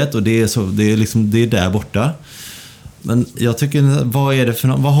nyhet och det är där borta. Men jag tycker,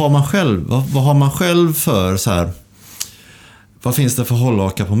 vad har man själv? Vad har man själv för så här? Vad finns det för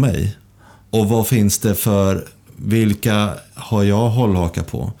hållhaka på mig? Och vad finns det för, vilka har jag hållhaka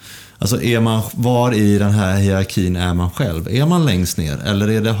på? Alltså var i den här hierarkin är man själv? Är man längst ner?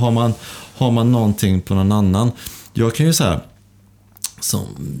 Eller har man någonting på någon annan? Jag kan ju säga, som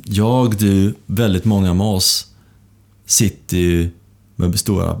väldigt många med oss sitter ju med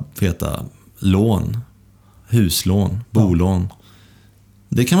stora feta lån. Huslån, bolån.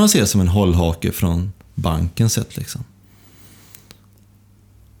 Det kan man se som en hållhake från bankens sätt liksom.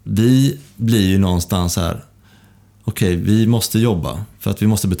 Vi blir ju någonstans här, okej, vi måste jobba för att vi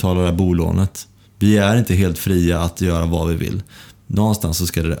måste betala det här bolånet. Vi är inte helt fria att göra vad vi vill. Någonstans så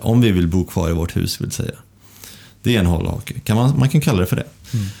ska det, om vi vill bo kvar i vårt hus vill säga. Det är en hållhake. Man kan kalla det för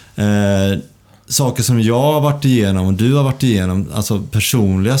det. Saker som jag har varit igenom och du har varit igenom, alltså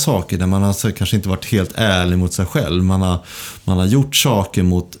personliga saker där man alltså kanske inte varit helt ärlig mot sig själv. Man har gjort saker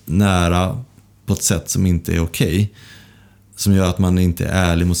mot nära på ett sätt som inte är okej. Som gör att man inte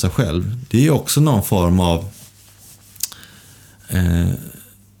är ärlig mot sig själv. Det är också någon form av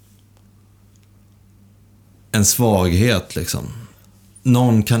en svaghet liksom.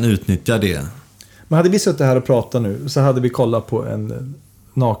 Någon kan utnyttja det. Men hade vi suttit här och pratat nu så hade vi kollat på en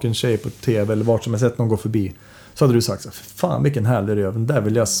naken tjej på tv eller vart som jag sett någon gå förbi, så hade du sagt så, fan vilken härlig röv, där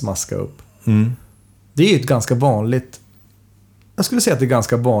vill jag smaska upp. Det är ju ett ganska vanligt, jag skulle säga att det är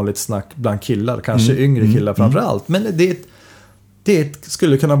ganska vanligt snack bland killar, kanske yngre killar framförallt, men det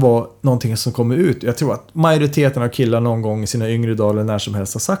skulle kunna vara någonting som kommer ut. Jag tror att majoriteten av killar någon gång i sina yngre dagar eller när som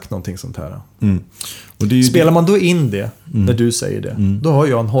helst har sagt någonting sånt här. Och det är ju spelar man då in det när du säger det, då har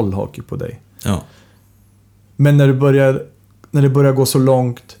jag en hållhake på dig. Ja. Men när det börjar gå så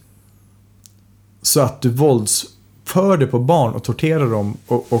långt så att du våldsför dig på barn och torterar dem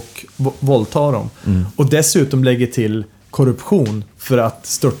och våldtar dem och dessutom lägger till korruption för att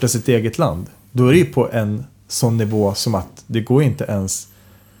störta sitt eget land, då är det ju på en sån nivå som att det går inte ens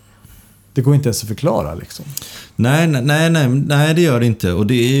att förklara liksom. Nej, det gör det inte. Och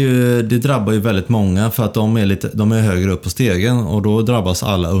det drabbar ju väldigt många för att de är högre upp på stegen och då drabbas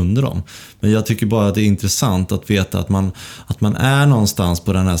alla under dem. Men jag tycker bara att det är intressant att veta att man är någonstans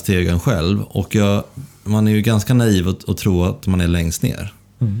på den här stegen själv, och man är ju ganska naiv att tro att man är längst ner.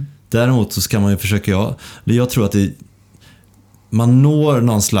 Däremot så ska man ju försöka, jag tror att man når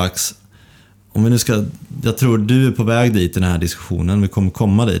någon slags, om vi nu ska, jag tror du är på väg dit i den här diskussionen, vi kommer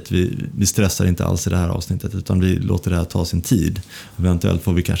komma dit, vi stressar inte alls i det här avsnittet utan vi låter det här ta sin tid. Eventuellt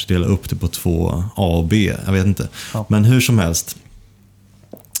får vi kanske dela upp det på 2 A och B, jag vet inte. Ja. Men hur som helst,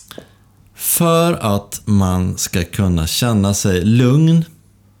 för att man ska kunna känna sig lugn,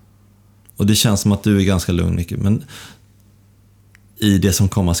 och det känns som att du är ganska lugn Micke, men i det som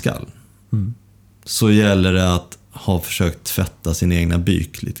komma skall, så gäller det att ha försökt tvätta sin egna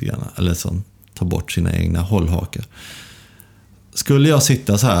byk lite grann, eller så ta bort sina egna hållhakar. Skulle jag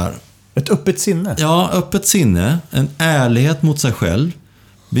sitta så här, ett öppet sinne. Ja, öppet sinne, en ärlighet mot sig själv,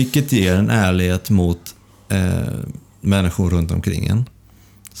 vilket ger en ärlighet mot människor runt omkring en,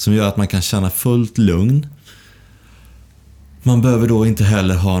 som gör att man kan känna fullt lugn. Man behöver då inte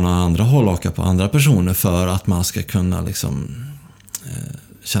heller ha några andra hållhakar på andra personer för att man ska kunna liksom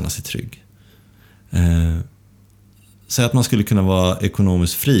känna sig trygg. Säg att man skulle kunna vara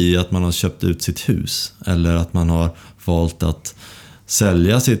ekonomiskt fri, att man har köpt ut sitt hus, eller att man har valt att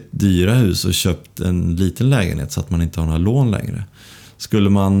sälja sitt dyra hus och köpt en liten lägenhet så att man inte har några lån längre. Skulle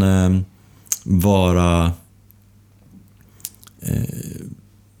man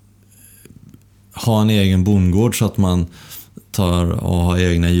ha en egen bondgård så att man tar och har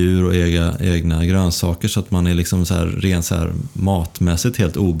egna djur och egna grönsaker, så att man är liksom så här, rent så här matmässigt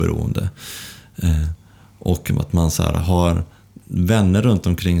helt oberoende. Och att man så här har vänner runt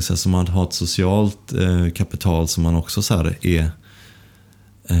omkring sig, som man har ett socialt kapital som man också så här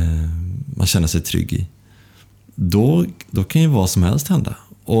man känner sig trygg i. Då kan ju vad som helst hända,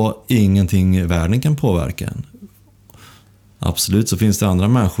 och ingenting i världen kan påverka en. Absolut så finns det andra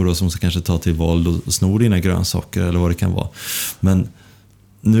människor då som ska kanske ta till våld och snor dina grönsaker eller vad det kan vara. Men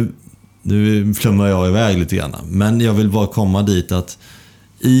nu flummar jag iväg lite grann. Men jag vill bara komma dit att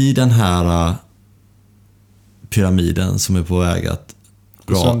i den här pyramiden som är på väg att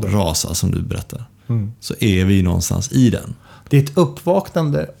rasa, som du berättar, så är vi någonstans i den. Det är ett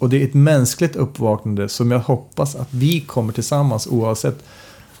uppvaknande, och det är ett mänskligt uppvaknande som jag hoppas att vi kommer tillsammans, oavsett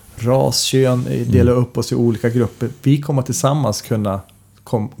ras, kön, dela upp oss i olika grupper. Vi kommer tillsammans kunna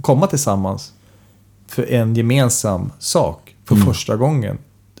komma tillsammans för en gemensam sak för första gången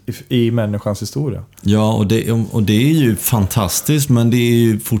i människans historia. Ja, och det är ju fantastiskt, men det är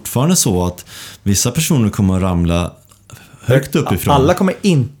ju fortfarande så att vissa personer kommer att ramla högt uppifrån. Alla kommer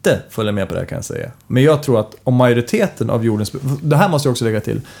inte följa med på det här, kan jag säga. Men jag tror att om majoriteten av jordens... Det här måste jag också lägga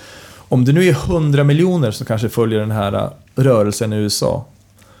till. Om det nu är 100 miljoner som kanske följer den här rörelsen i USA,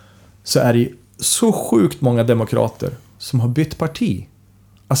 så är det så sjukt många demokrater som har bytt parti.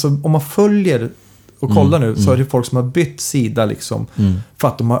 Alltså om man följer och kollar nu, så är det folk som har bytt sida liksom, för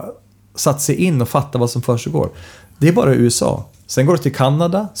att de har satt sig in och fattat vad som försiggår. Det är bara USA. Sen går det till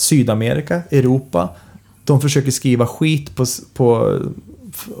Kanada, Sydamerika, Europa. De försöker skriva skit på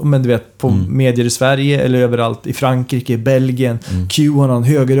medier i Sverige eller överallt, i Frankrike, Belgien. QAnon,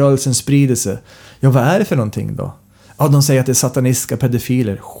 högerrörelsen sprider sig. Ja, vad är det för någonting då? Ja, de säger att det är satanistiska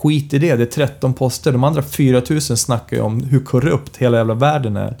pedofiler. Skit i det, det är 13 poster. De andra 4000 snackar ju om hur korrupt hela jävla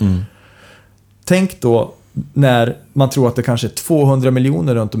världen är. Tänk då när man tror att det kanske är 200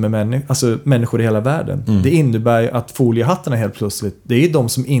 miljoner runt om med människor i hela världen. Det innebär att foliehattarna helt plötsligt, det är de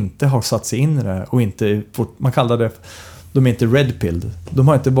som inte har satt sig in i det här och inte, man kallar det, de är inte redpilled. De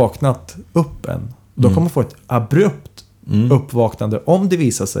har inte vaknat upp än. De kommer få ett abrupt uppvaknande om det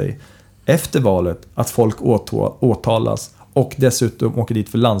visar sig efter valet att folk åtalas och dessutom åker dit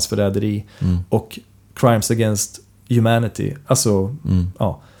för landsförräderi och crimes against humanity. Alltså,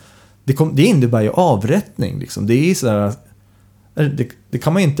 ja. Det innebär ju avrättning liksom. Det är sådär, det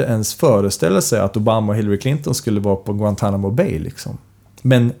kan man inte ens föreställa sig att Obama och Hillary Clinton skulle vara på Guantanamo Bay liksom.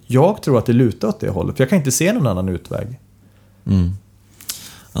 Men jag tror att det lutar åt det hållet. För jag kan inte se någon annan utväg.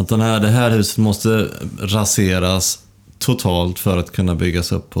 Att det här huset måste raseras totalt för att kunna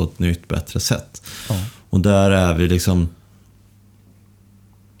byggas upp på ett nytt, bättre sätt. Och där är vi liksom...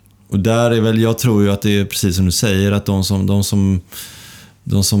 Och där är väl, jag tror ju att det är precis som du säger, att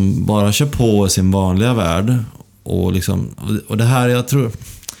de som bara kör på i sin vanliga värld och liksom, och det här, jag tror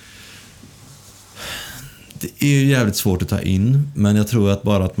det är ju jävligt svårt att ta in, men jag tror att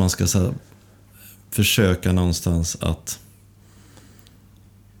bara att man ska så här, försöka någonstans att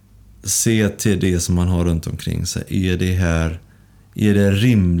se till det som man har runt omkring sig. Är det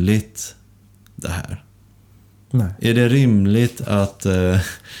rimligt det här? Nej. Är det rimligt att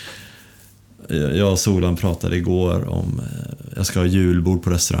jag och Solan pratade igår om jag ska ha julbord på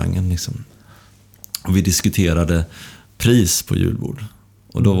restaurangen liksom. Och vi diskuterade pris på julbord.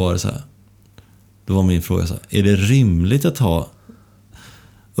 Och då var det så här, då var min fråga så här, är det rimligt att ha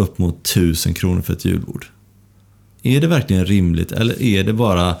upp mot 1000 kronor för ett julbord? Är det verkligen rimligt, eller är det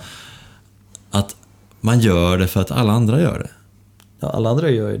bara att man gör det för att alla andra gör det? Ja, alla andra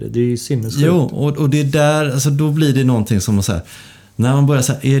gör det. Det är ju sinnessjukt. Jo, och det är där, alltså då blir det någonting som man säger, när man börjar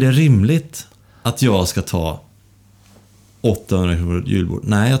säga, är det rimligt att jag ska ta 800 kronor julbord?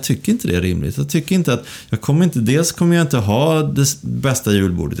 Nej, jag tycker inte det är rimligt. Jag tycker inte att dels kommer jag inte ha det bästa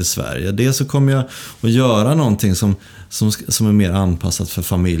julbordet i Sverige. Dels så kommer jag att göra någonting som är mer anpassat för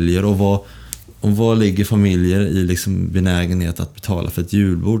familjer. Och vad ligger familjer i liksom benägenhet att betala för ett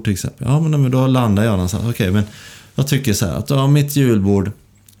julbord till exempel? Ja, men då landar jag någonstans. Okej, men jag tycker så här att mitt julbord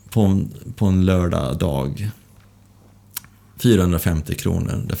på en lördag dag 450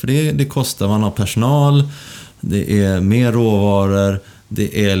 kronor. Därför det kostar, man har personal, det är mer råvaror,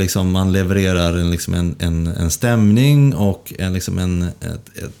 det är liksom, man levererar en stämning och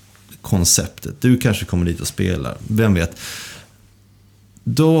ett konceptet. Du kanske kommer dit och spelar, vem vet.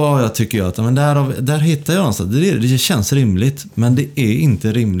 Då tycker jag att men där hittar jag någonstans. Det känns rimligt, men det är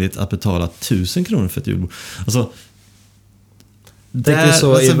inte rimligt att betala 1000 kronor för ett julbord. Alltså,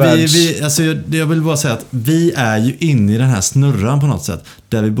 jag vill bara säga att vi är ju inne i den här snurran på något sätt,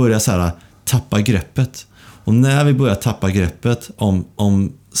 där vi börjar så här tappa greppet. Och när vi börjar tappa greppet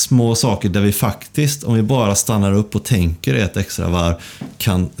om små saker där vi faktiskt, om vi bara stannar upp och tänker ett extra varv,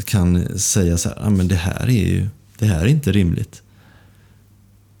 kan säga så här, men det här är inte rimligt.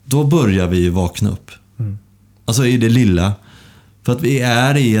 Då börjar vi ju vakna upp. Alltså i det lilla. För att vi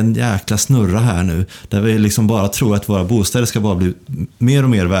är i en jäkla snurra här nu, där vi liksom bara tror att våra bostäder ska bara bli mer och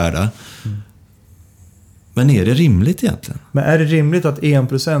mer värda. Men är det rimligt egentligen? Men är det rimligt att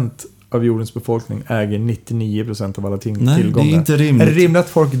 1% av jordens befolkning äger 99% av alla tillgångar? Nej, det är inte rimligt. Är det rimligt att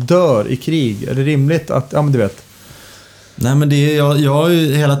folk dör i krig? Är det rimligt att, ja men du vet. Nej, men jag har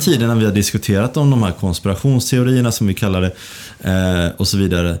ju hela tiden när vi har diskuterat om de här konspirationsteorierna som vi kallar det och så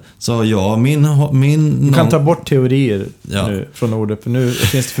vidare, så har jag Du kan ta bort teorier nu från ordet, för nu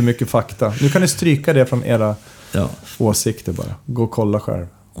finns det för mycket fakta. Nu kan ni stryka det från era åsikter bara. Gå och kolla själv.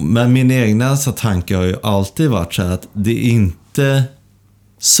 Men min egna tanke har ju alltid varit så här att det är inte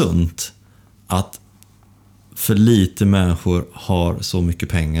sunt att för lite människor har så mycket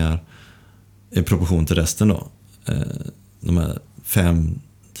pengar i proportion till resten då. De här 5,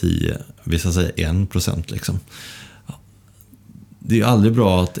 10, vissa säger 1% liksom. Det är ju aldrig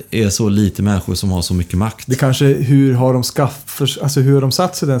bra att det är så lite människor som har så mycket makt. Det kanske, hur har de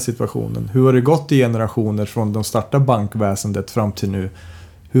satt sig i den situationen? Hur har det gått i generationer från de startade bankväsendet fram till nu?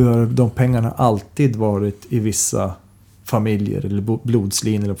 Hur har de pengarna alltid varit i vissa familjer eller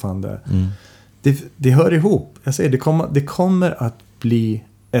blodslinjer eller vad fan det är? Det hör ihop. Jag säger, det kommer att bli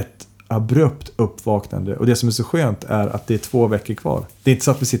ett abrupt uppvaknande. Och det som är så skönt är att det är 2 veckor kvar. Det är inte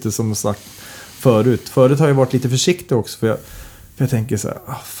så att vi sitter som sagt förut. Förut har jag varit lite försiktig också, för jag tänker så här,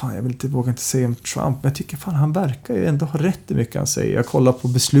 fan, vågar inte säga om Trump, men jag tycker fan han verkar ju ändå ha rätt i mycket han säger. Jag kollar på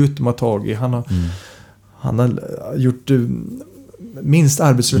beslut de har tagit. Han har gjort minst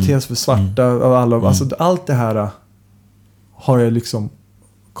arbetslöshet för svarta av alla. Alltså allt det här har jag liksom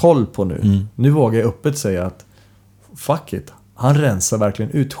koll på nu. Nu vågar jag öppet säga att fuck it. Han rensar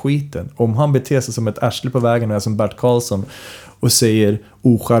verkligen ut skiten. Om han beter sig som ett arsle på vägen, eller som Bert Karlsson, och säger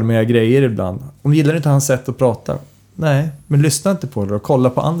ocharmiga grejer ibland. Om gillar inte hans sätt att prata. Nej, men lyssna inte på det och kolla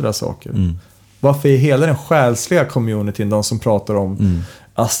på andra saker. Varför är hela den själsliga communityn de som pratar om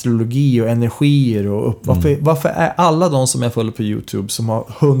astrologi och energier och varför är alla de som jag följer på YouTube, som har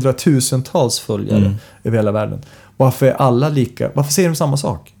 100,000-tals följare över hela världen, varför är alla lika? Varför säger de samma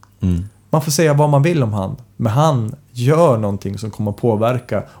sak? Man får säga vad man vill om han, men han gör någonting som kommer att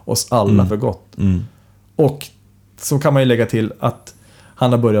påverka oss alla för gott. Och så kan man ju lägga till att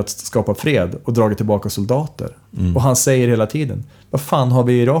han har börjat skapa fred och dragit tillbaka soldater. Och han säger hela tiden, vad fan har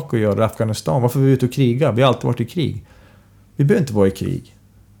vi i Irak att göra, Afghanistan? Varför är vi ute och kriga? Vi har alltid varit i krig. Vi behöver inte vara i krig.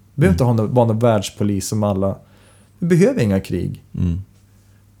 Vi behöver inte vara någon världspolis som alla. Vi behöver inga krig.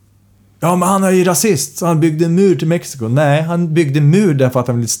 Ja, men han är ju rasist, så han byggde en mur till Mexiko. Nej, han byggde en mur därför att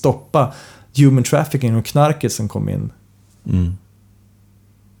han ville stoppa human trafficking och knarket som kom in.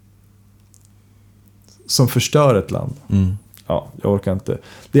 Som förstör ett land. Ja, jag orkar inte.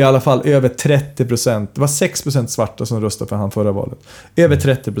 Det är i alla fall över 30%. Det var 6% svarta som röstade för han förra valet. Över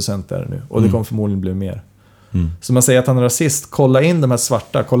 30% är det nu. Och det kommer förmodligen bli mer. Så man säger att han är rasist. Kolla in de här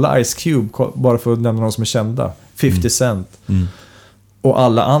svarta. Kolla Ice Cube, bara för att nämna någon som är kända. 50 Cent. Och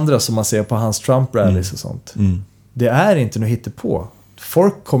alla andra som man ser på hans Trump-rallys och sånt. Det är inte något hittepå.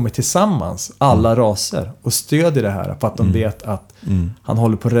 Folk kommer tillsammans, alla raser, och stödjer det här för att de vet att han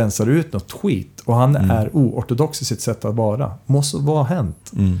håller på att rensa ut något skit. Och han är oortodox i sitt sätt att vara. Måste vara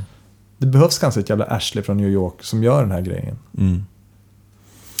hänt. Det behövs kanske ett jävla Ashley från New York som gör den här grejen.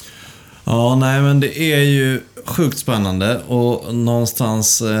 Ja, nej, men det är ju sjukt spännande. Och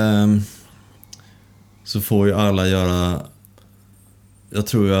någonstans så får ju alla göra... Jag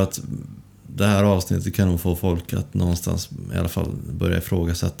tror ju att det här avsnittet kan nog få folk att någonstans i alla fall börja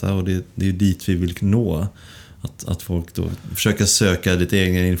ifrågasätta. Och det är ju dit vi vill nå. Att folk då försöker söka lite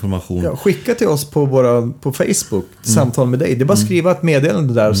egen information. Ja, skicka till oss på Facebook, samtal med dig. Det är bara att skriva ett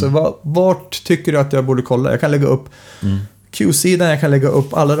meddelande där. Så vart tycker du att jag borde kolla? Jag kan lägga upp Q-sidan, jag kan lägga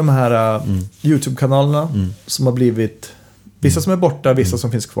upp alla de här YouTube-kanalerna som har blivit, vissa som är borta, vissa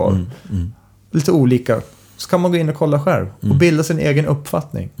som finns kvar. Lite olika. Så kan man gå in och kolla själv och bilda sin egen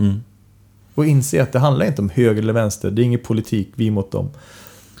uppfattning. Och inse att det handlar inte om höger eller vänster. Det är ingen politik, vi mot dem.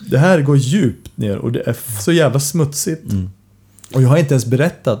 Det här går djupt ner och det är så jävla smutsigt. Och jag har inte ens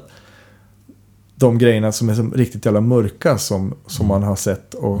berättat de grejerna som är som riktigt jävla mörka som man har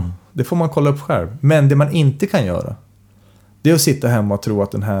sett. Och det får man kolla upp själv. Men det man inte kan göra, det är att sitta hemma och tro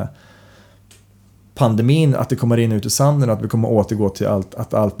att den här pandemin, att det kommer in ut i sanden och att vi kommer återgå till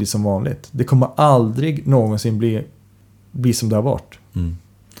att allt blir som vanligt. Det kommer aldrig någonsin bli som det har varit.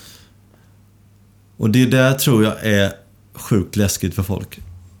 Och det där tror jag är sjukt läskigt för folk.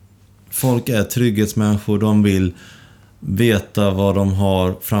 Folk är trygghetsmänniskor, de vill veta vad de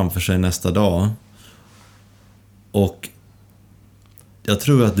har framför sig nästa dag. Och jag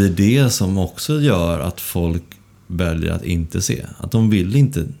tror att det är det som också gör att folk väljer att inte se. Att de vill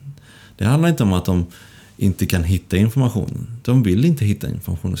inte. Det handlar inte om att de inte kan hitta informationen. De vill inte hitta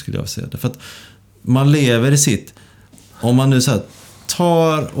informationen, skulle jag säga. För att man lever i sitt... Om man nu så här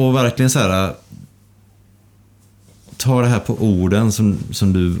tar och verkligen så här... tar det här på orden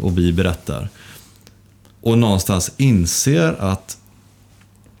som du och vi berättar. Och någonstans inser att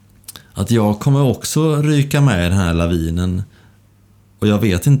jag kommer också ryka med i den här lavinen. Och jag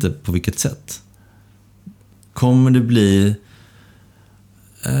vet inte på vilket sätt. Kommer det bli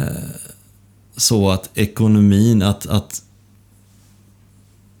så att ekonomin, att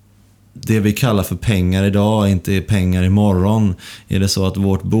det vi kallar för pengar idag inte är pengar imorgon? Är det så att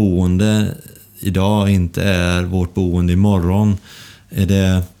vårt boende idag inte är vårt boende imorgon? Är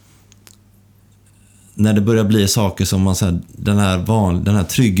det när det börjar bli saker som man säger, den här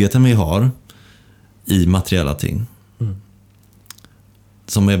tryggheten vi har i materiella ting.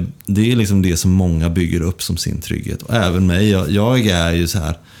 Det är liksom det som många bygger upp som sin trygghet. Och även mig, jag är ju så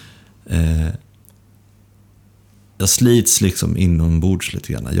här jag slits liksom inombords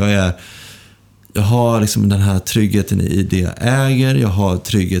lite grann. Jag har liksom den här tryggheten i det jag äger. Jag har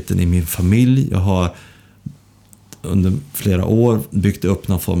tryggheten i min familj. Jag har under flera år byggt upp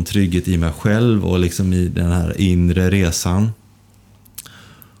någon form av trygghet i mig själv och liksom i den här inre resan.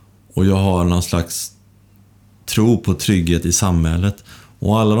 Och jag har någon slags tro på trygghet i samhället.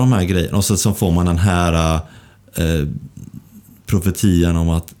 Och alla de här grejerna. Och så får man den här profetian om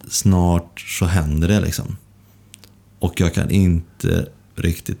att snart så händer det liksom. Och jag kan inte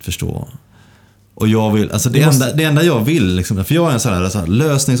riktigt förstå. Och jag vill, alltså det enda jag vill liksom, för jag är en sån här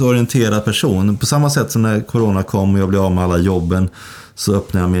lösningsorienterad person. På samma sätt som när corona kom och jag blev av med alla jobben, så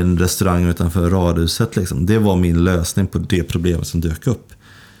öppnade jag min restaurang utanför radhuset liksom. Det var min lösning på det problemet som dök upp.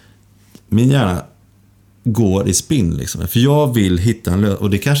 Min hjärna går i spinn liksom. För jag vill hitta en lösning. Och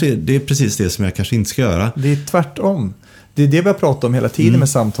det är precis det som jag kanske inte ska göra. Det är tvärtom. Det är det vi har pratat om hela tiden med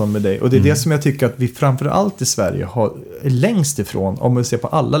samtal med dig. Och det är det som jag tycker att vi framförallt i Sverige är längst ifrån, om vi ser på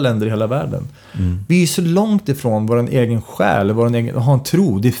alla länder i hela världen. Vi är så långt ifrån vår egen själ, ha en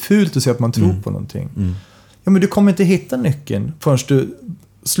tro. Det är fult att säga att man tror på någonting. Ja, men du kommer inte hitta nyckeln förrän du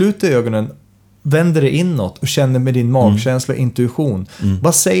sluter ögonen vänder det inåt och känner med din magkänsla och intuition.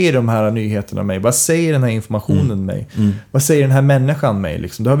 Vad säger de här nyheterna mig? Vad säger den här informationen mig? Vad säger den här människan mig?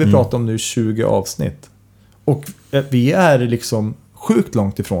 Liksom? Det har vi pratat om nu 20 avsnitt. Och vi är liksom sjukt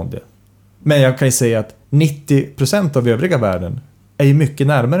långt ifrån det. Men jag kan ju säga att 90% av övriga världen är ju mycket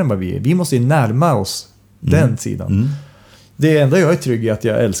närmare än vad vi är. Vi måste ju närma oss den sidan. Det enda jag är trygg i är att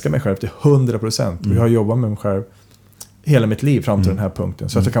jag älskar mig själv till 100%. Och jag har jobbat med mig själv hela mitt liv fram till den här punkten.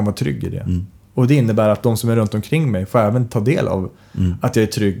 Så att jag kan vara trygg i det. Och det innebär att de som är runt omkring mig får även ta del av att jag är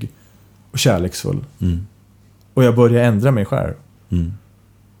trygg och kärleksfull. Och jag börjar ändra mig själv.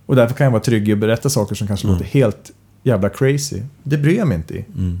 Och därför kan jag vara trygg i att berätta saker som kanske låter helt jävla crazy. Det bryr jag mig inte i.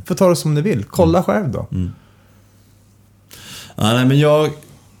 För ta det som ni vill. Kolla själv då. Ja, nej, men jag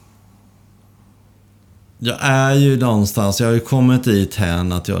är ju någonstans, jag har ju kommit dit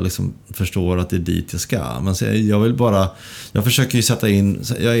hän att jag liksom förstår att det är dit jag ska. Men så jag försöker ju sätta in,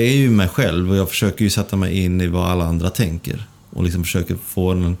 jag är ju mig själv och jag försöker ju sätta mig in i vad alla andra tänker. Och liksom försöker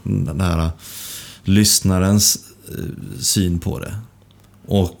få den här lyssnarens syn på det.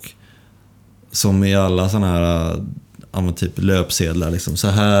 Och som i alla såna här typ löpsedlar liksom, så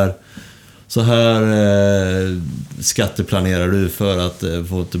här skatteplanerar du för att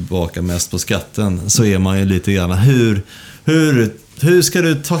få tillbaka mest på skatten. Så är man ju lite grann hur ska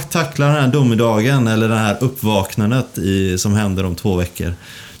du tackla den här domedagen eller den här uppvaknandet som händer om 2 veckor?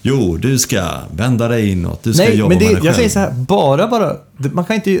 Jo, du ska vända dig inåt. Du ska jobba med dig själv. Jag säger så här, bara man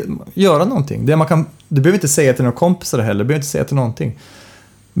kan inte göra någonting. Du behöver inte säga till några kompisar heller, du behöver inte säga till någonting.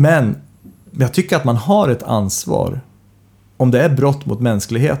 Men jag tycker att man har ett ansvar, om det är brott mot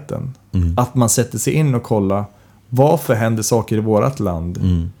mänskligheten, att man sätter sig in och kollar varför händer saker i vårat land.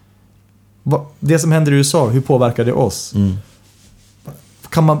 Det som händer i USA, hur påverkar det oss?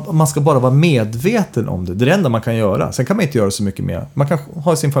 Man ska bara vara medveten om det. Det är det enda man kan göra. Sen kan man inte göra så mycket mer. Man kan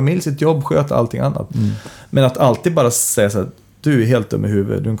ha sin familj, sitt jobb, sköta allting annat. Men att alltid bara säga så här, du är helt dum i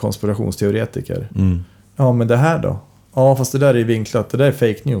huvudet, du är en konspirationsteoretiker. Ja, men det här då? Ja, fast det där är vinklat, det där är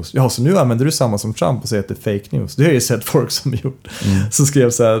fake news. Ja, så nu använder du samma som Trump och säger att det är fake news. Det har jag ju sett folk som gjort. Som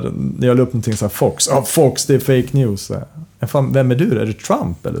skrev så här, när jag la upp någonting så här, Fox. Ja, Fox, det är fake news. Fan, vem är du? Är det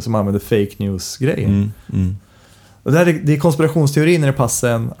Trump eller som använder fake news-grejen? Och det är konspirationsteori när det passar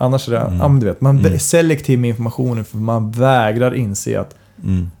en. Annars är det, du vet, man är selektiv med informationen för man vägrar inse att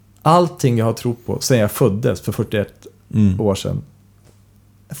allting jag har trott på sen jag föddes för 41 år sedan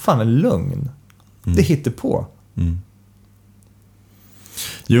är fan en lögn. Det hittar på.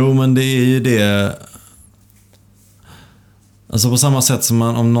 Jo, men det är ju det. Alltså på samma sätt som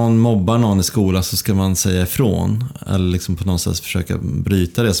om någon mobbar någon i skolan så ska man säga ifrån. Eller liksom på något sätt försöka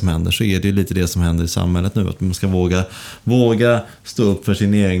bryta det som händer. Så är det ju lite det som händer i samhället nu. Att man ska våga stå upp för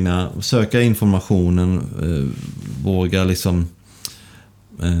sin egna, söka informationen, våga liksom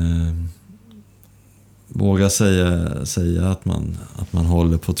våga säga att man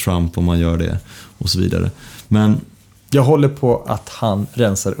håller på Trump om man gör det och så vidare. Men jag håller på att han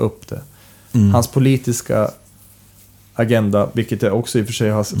rensar upp det. Hans politiska agenda, vilket jag också i och för sig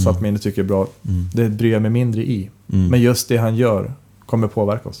har satt mig in och tycker är bra, det bryr jag mig mindre i. Men just det han gör kommer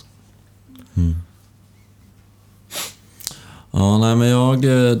påverka oss. Ja, nej, men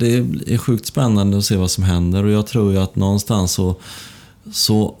det är sjukt spännande att se vad som händer och jag tror ju att någonstans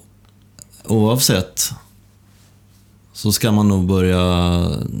så oavsett så ska man nog börja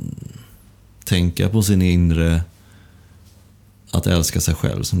tänka på sin inre, att älska sig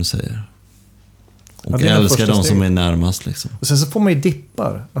själv som du säger. Och älska de som är närmast liksom. Och sen så får man ju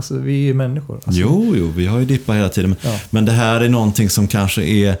dippar. Alltså vi är ju människor. Alltså. Jo, vi har ju dippar hela tiden. Men det här är någonting som kanske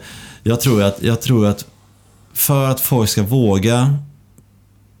är... Jag tror att för att folk ska våga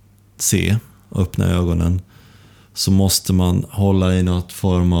se och öppna ögonen så måste man hålla i något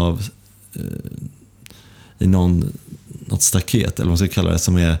form av i något staket eller vad man ska kalla det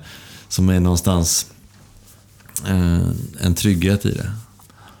som är någonstans en trygghet i det.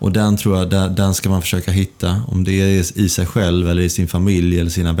 Och den tror jag, den ska man försöka hitta, om det är i sig själv eller i sin familj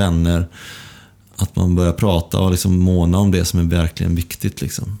eller sina vänner, att man börjar prata och liksom måna om det som är verkligen viktigt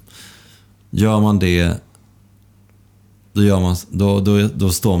liksom. Gör man det,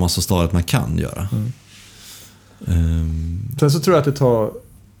 då står man så stadigt man kan göra. Sen så tror jag att det tar...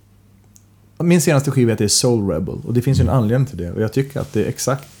 Min senaste skiva heter Soul Rebel och det finns ju en anledning till det och jag tycker att det är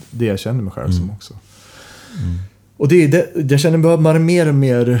exakt det jag känner mig själv som också. Och det är det, jag känner bara mer och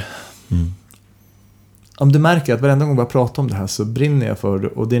mer om du märker att varenda gång jag pratar om det här så brinner jag för det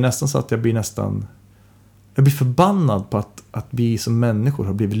och det är nästan så att jag blir förbannad på att vi som människor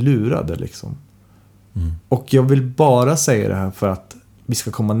har blivit lurade liksom. Och jag vill bara säga det här för att vi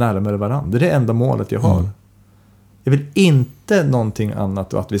ska komma närmare varandra. Det är det enda målet jag har. Jag vill inte någonting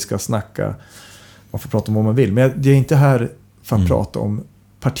annat och att vi ska snacka man får prata om vad man vill. Men jag är inte här för att prata om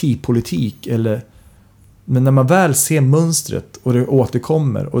partipolitik men när man väl ser mönstret och det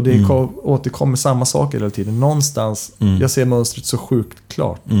återkommer och det återkommer samma saker hela tiden. Någonstans, jag ser mönstret så sjukt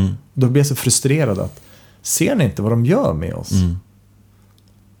klart. Då blir jag så frustrerad att ser ni inte vad de gör med oss?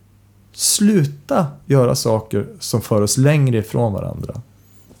 Sluta göra saker som för oss längre ifrån varandra.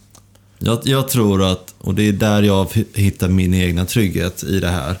 Jag tror att, och det är där jag hittar min egna trygghet i det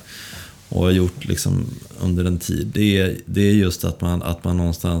här och har gjort liksom under en tid, det är just att man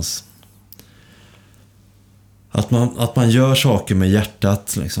någonstans att man gör saker med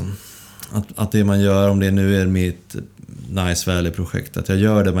hjärtat liksom. Att det man gör, om det nu är mitt Nice Valley-projekt, att jag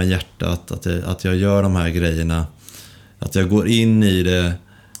gör det med hjärtat, att jag gör de här grejerna, att jag går in i det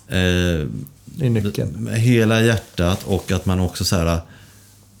i nyckeln med hela hjärtat, och att man också så här,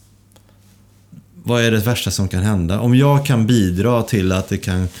 vad är det värsta som kan hända? Om jag kan bidra till att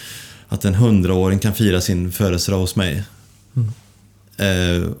en 100-åring kan fira sin födelsedag hos mig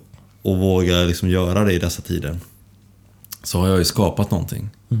och våga liksom göra det i dessa tider, så har jag ju skapat någonting.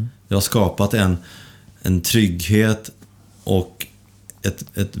 Jag har skapat en trygghet och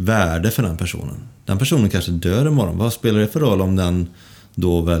ett värde för den personen. Den personen kanske dör imorgon. Vad spelar det för roll om den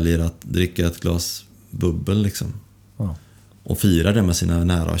då väljer att dricka ett glas bubbel liksom, och fira det med sina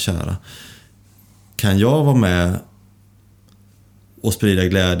nära och kära? Kan jag vara med och sprida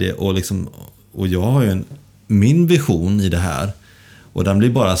glädje och jag har ju min vision i det här, och den blir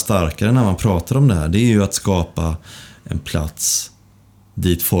bara starkare när man pratar om det här. Det är ju att skapa en plats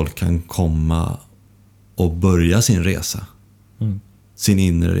dit folk kan komma och börja sin resa. Sin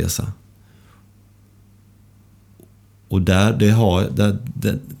inre resa. Och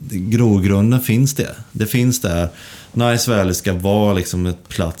grogrunden finns det. Det finns där. Nice Valley ska vara liksom ett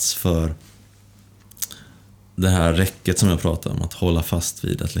plats för det här räcket som jag pratade om, att hålla fast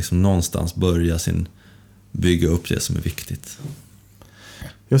vid, att liksom någonstans bygga upp det som är viktigt.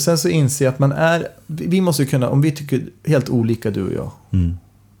 Och sen så inser jag att vi måste kunna, om vi tycker helt olika du och jag,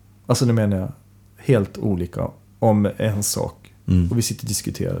 alltså nu menar jag helt olika om en sak, och vi sitter och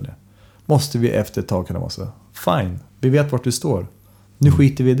diskuterar det, måste vi efter ett tag kunna vara så, fine, vi vet vart du står, nu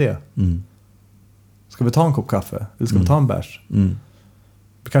skiter vi i det. Ska vi ta en kopp kaffe? Eller ska vi ta en bärs?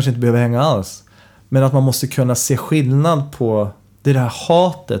 Vi kanske inte behöver hänga alls. Men att man måste kunna se skillnad på det här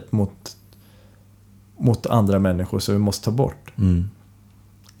hatet mot andra människor som vi måste ta bort.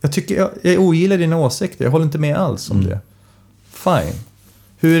 Jag ogillar dina åsikter. Jag håller inte med alls om det. Fine.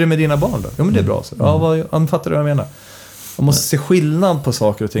 Hur är det med dina barn då? Ja, men det är bra. Så. Ja, fattar du vad jag menar? Man måste se skillnad på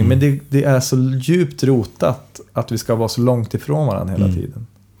saker och ting. Men det är så djupt rotat att vi ska vara så långt ifrån varandra hela tiden.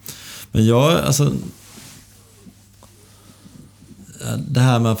 Men det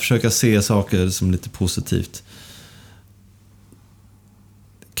här med att försöka se saker som lite positivt.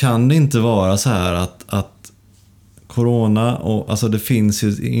 Kan det inte vara så här att corona och alltså det finns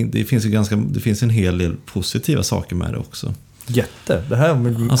en hel del positiva saker med det också. Det här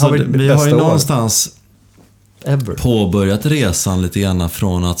alltså, har vi har ju någonstans ever påbörjat resan lite grann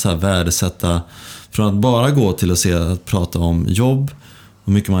från att så här värdesätta, från att bara gå till att prata om jobb,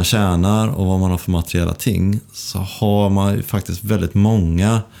 hur mycket man tjänar och vad man har för materiella ting, så har man ju faktiskt väldigt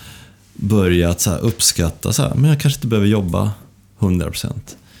många börjat så här uppskatta så här, men jag kanske inte behöver jobba 100%.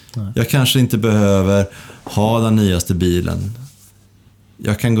 Nej. Jag kanske inte behöver ha den nyaste bilen.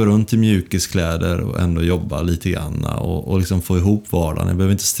 Jag kan gå runt i mjukiskläder och ändå jobba lite grann och liksom få ihop vardagen. Jag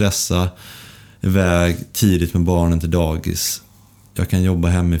behöver inte stressa iväg tidigt med barnen till dagis. Jag kan jobba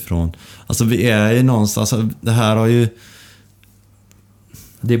hemifrån. Alltså vi är ju någonstans, alltså, det här har ju...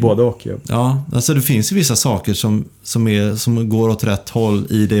 Det är både och. Ja, alltså det finns ju vissa saker som går åt rätt håll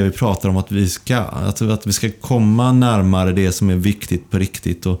i det vi pratar om att vi ska komma närmare det som är viktigt på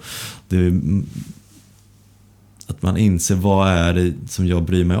riktigt, och att man inser vad är det som jag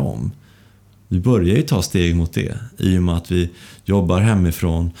bryr mig om. Vi börjar ju ta steg mot det i och med att vi jobbar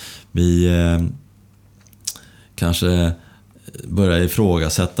hemifrån. Vi kanske börjar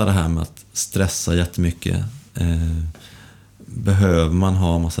ifrågasätta det här med att stressa jättemycket. Behöver man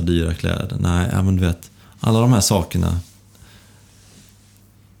ha massa dyra kläder? Nej, men du vet, alla de här sakerna.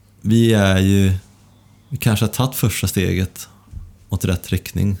 Vi kanske har tagit första steget åt rätt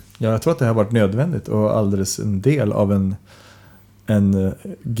riktning. Ja, jag tror att det har varit nödvändigt och alldeles en del av en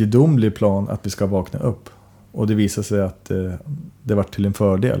gudomlig plan att vi ska vakna upp. Och det visar sig att det varit till en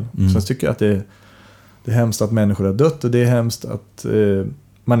fördel. Så jag tycker att det är hemskt att människor har dött, och det är hemskt att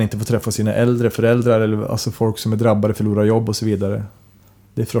man inte får träffa sina äldre föräldrar eller alltså folk som är drabbade, förlorar jobb och så vidare.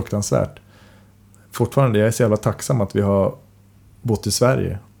 Det är fruktansvärt. Fortfarande, jag är så jävla tacksam att vi har bott i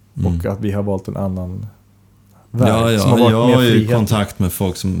Sverige och att vi har valt en annan värld. Som har varit jag har ju kontakt med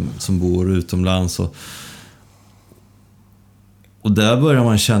folk som bor utomlands och där börjar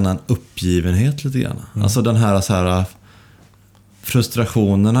man känna en uppgivenhet lite grann. Alltså den här, så här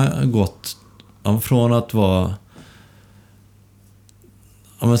frustrationen har gått från att vara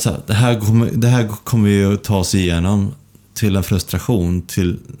så här, det här kommer vi att ta oss igenom, till en frustration,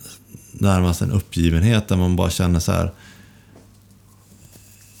 till närmast en uppgivenhet där man bara känner så här,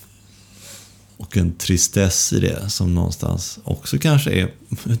 och en tristess i det som någonstans också kanske är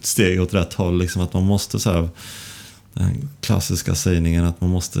ett steg åt rätt håll, liksom att man måste så här, den klassiska sägningen att man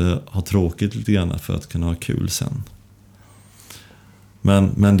måste ha tråkigt lite grann för att kunna ha kul sen.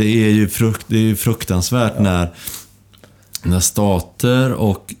 Men det är ju fruktansvärt när stater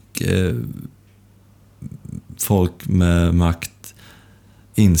och folk med makt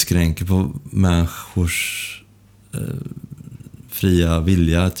inskränker på människors fria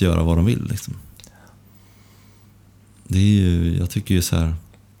vilja att göra vad de vill liksom. Det är ju, jag tycker ju så här,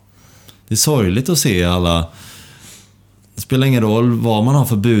 det är sorgligt att se alla. Det spelar ingen roll vad man har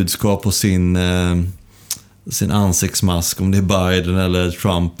för budskap på sin ansiktsmask, om det är Biden eller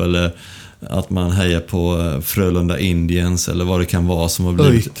Trump, eller att man hejar på Frölunda Indians eller vad det kan vara som har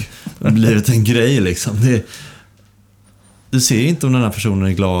blivit en grej liksom. Du ser inte om den här personen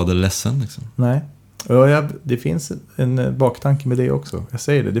är glad eller ledsen liksom. Nej. Det finns en baktanke med det också. Jag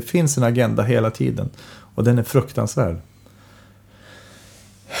säger det. Det finns en agenda hela tiden. Och den är fruktansvärd.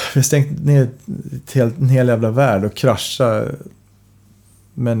 Vi har stängt ner en hel jävla värld och kraschar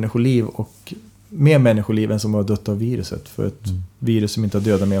människoliv och mer människoliv än som har dött av viruset. För ett virus som inte har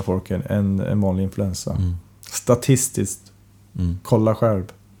dödat mer folk än en vanlig influensa. Statistiskt. Kolla själv.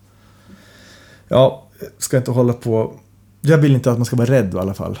 Ja, ska inte hålla på. Jag vill inte att man ska vara rädd i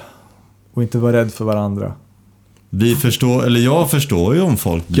alla fall. Och inte vara rädd för varandra. Jag förstår ju om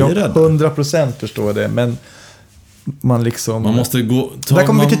folk blir rädda. 100% förstår det, men man liksom... Man måste gå... Där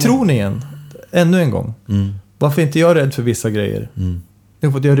kommer vi till tron igen. Ännu en gång. Varför är inte jag rädd för vissa grejer?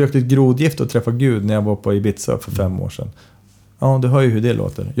 Jag rökte ett grodgift och träffade Gud när jag var på Ibiza för 5 år sedan. Ja, du hör ju hur det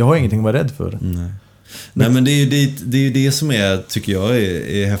låter. Jag har ingenting att vara rädd för. Nej, men det är ju det som är, tycker jag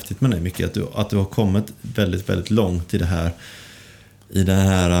är häftigt med dig, Micke, att du har kommit väldigt, väldigt långt i det här. I det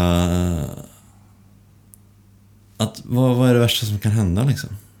här att vad är det värsta som kan hända liksom?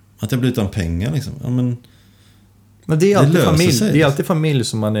 Att jag blir utan pengar liksom. Ja, men det är alltid familj. Det är alltid familj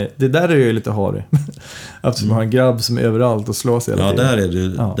som man är. Det där är ju lite harig. Eftersom man har en grabb som är överallt och slås hela tiden. Där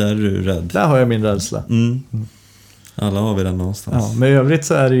är du rädd. Där har jag min rädsla. Alla har vi den någonstans. Ja, men i övrigt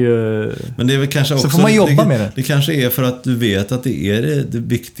så är det ju... Men det är väl kanske också... Så får man jobba med det. Det kanske är för att du vet att det är det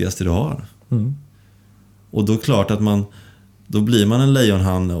viktigaste du har. Och då är det klart att då blir man en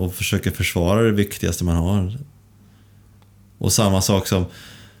lejonhanne och försöker försvara det viktigaste man har. Och samma sak som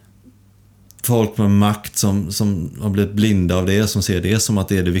folk med makt som har blivit blinda av det, som ser det som att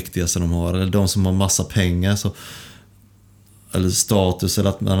det är det viktigaste de har. Eller de som har massa pengar, eller status, eller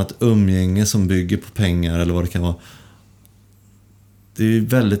att man har ett umgänge som bygger på pengar, eller vad det kan vara. Det är ju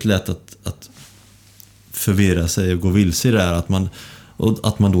väldigt lätt att förvirra sig och gå vilse i det här.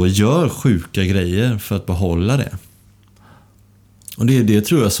 Att man då gör sjuka grejer för att behålla det. Och det är det,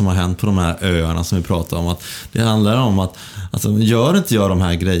 tror jag, som har hänt på de här öarna som vi pratar om. Att det handlar om att gör inte jag de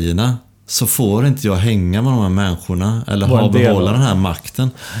här grejerna, så får inte jag hänga med de här människorna eller behålla den här makten.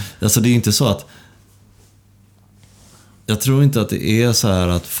 Alltså det är inte så att... Jag tror inte att det är så här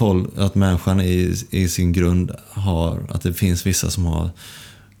att människan i sin grund har... Att det finns vissa som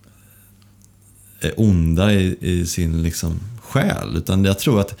är onda i sin liksom själ. Utan jag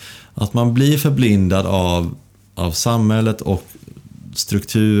tror att man blir förblindad av samhället och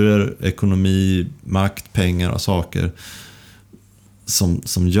strukturer, ekonomi, makt, pengar och saker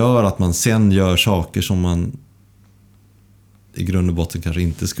som gör att man sen gör saker som man i grund och botten kanske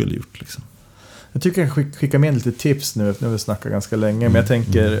inte skulle gjort liksom. Jag tycker jag skickar med lite tips nu vi snackar ganska länge, men jag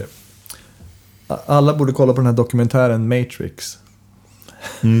tänker alla borde kolla på den här dokumentären Matrix.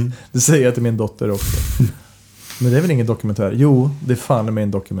 Det säger jag till min dotter också. Men det är väl ingen dokumentär? Jo, det är fan med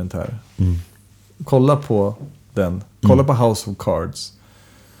en dokumentär. Kolla på den. Kolla på House of Cards.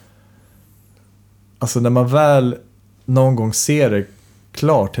 Alltså när man väl någon gång ser det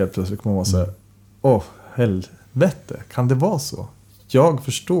klart, helt plötsligt kommer man säga, helvete, kan det vara så? Jag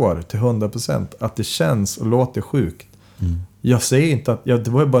förstår till 100% att det känns och låter sjukt. Jag säger inte att, det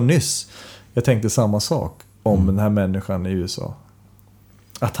var ju bara nyss jag tänkte samma sak om den här människan i USA.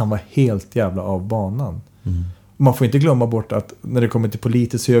 Att han var helt jävla av banan. Man får inte glömma bort att när det kommer till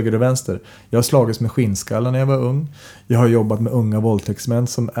politiskt höger och vänster, jag har slagits med skinnskallar när jag var ung. Jag har jobbat med unga våldtäktsmän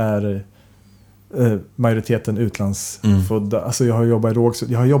som är majoriteten utlandsfödda. Alltså jag har jobbat i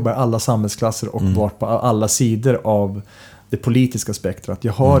Rågsved, jag har jobbat i alla samhällsklasser och varit på alla sidor av det politiska spektrat.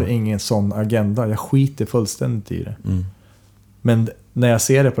 Jag har ingen sån agenda. Jag skiter fullständigt i det. Men när jag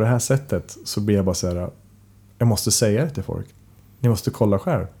ser det på det här sättet så blir jag bara så här, jag måste säga det till folk. Ni måste kolla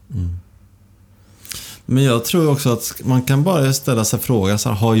själv. Men jag tror också att man kan bara ställa sig frågan så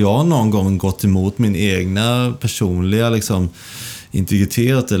här, har jag någon gång gått emot min egna personliga liksom,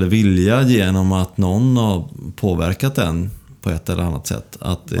 integritet eller vilja genom att någon har påverkat den på ett eller annat sätt?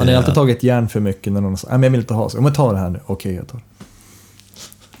 Att, man har alltid tagit järn för mycket när någon säger, men jag vill inte ha så. Om jag tar det här nu, okej, jag tar.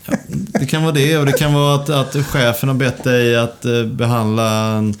 Ja, det kan vara det, och det kan vara att chefen har bett dig att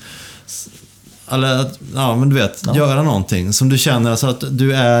behandla eller men du vet, göra någonting som du känner, alltså att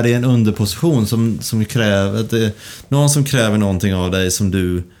du är i en underposition som kräver någon som kräver någonting av dig som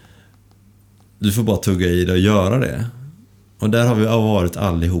du får bara tugga i det och göra det. Och där har vi varit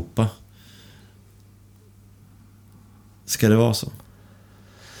allihopa. Ska det vara så?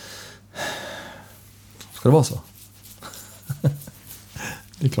 Ska det vara så?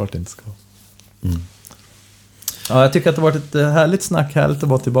 Det är klart det inte ska. Ja, jag tycker att det har varit ett härligt snack, härligt att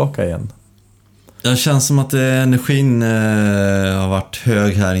vara tillbaka igen. Det känns som att energin har varit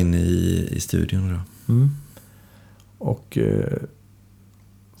hög här inne i studion då. Och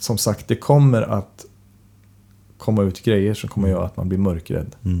som sagt, det kommer att komma ut grejer som kommer göra att man blir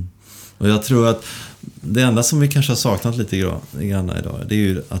mörkrädd. Och jag tror att det enda som vi kanske har saknat lite grann idag, det är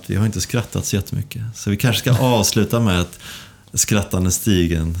ju att vi har inte skrattat så jättemycket. Så vi kanske ska avsluta med ett skrattande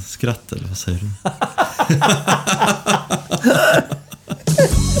stigen skratt, eller vad säger du?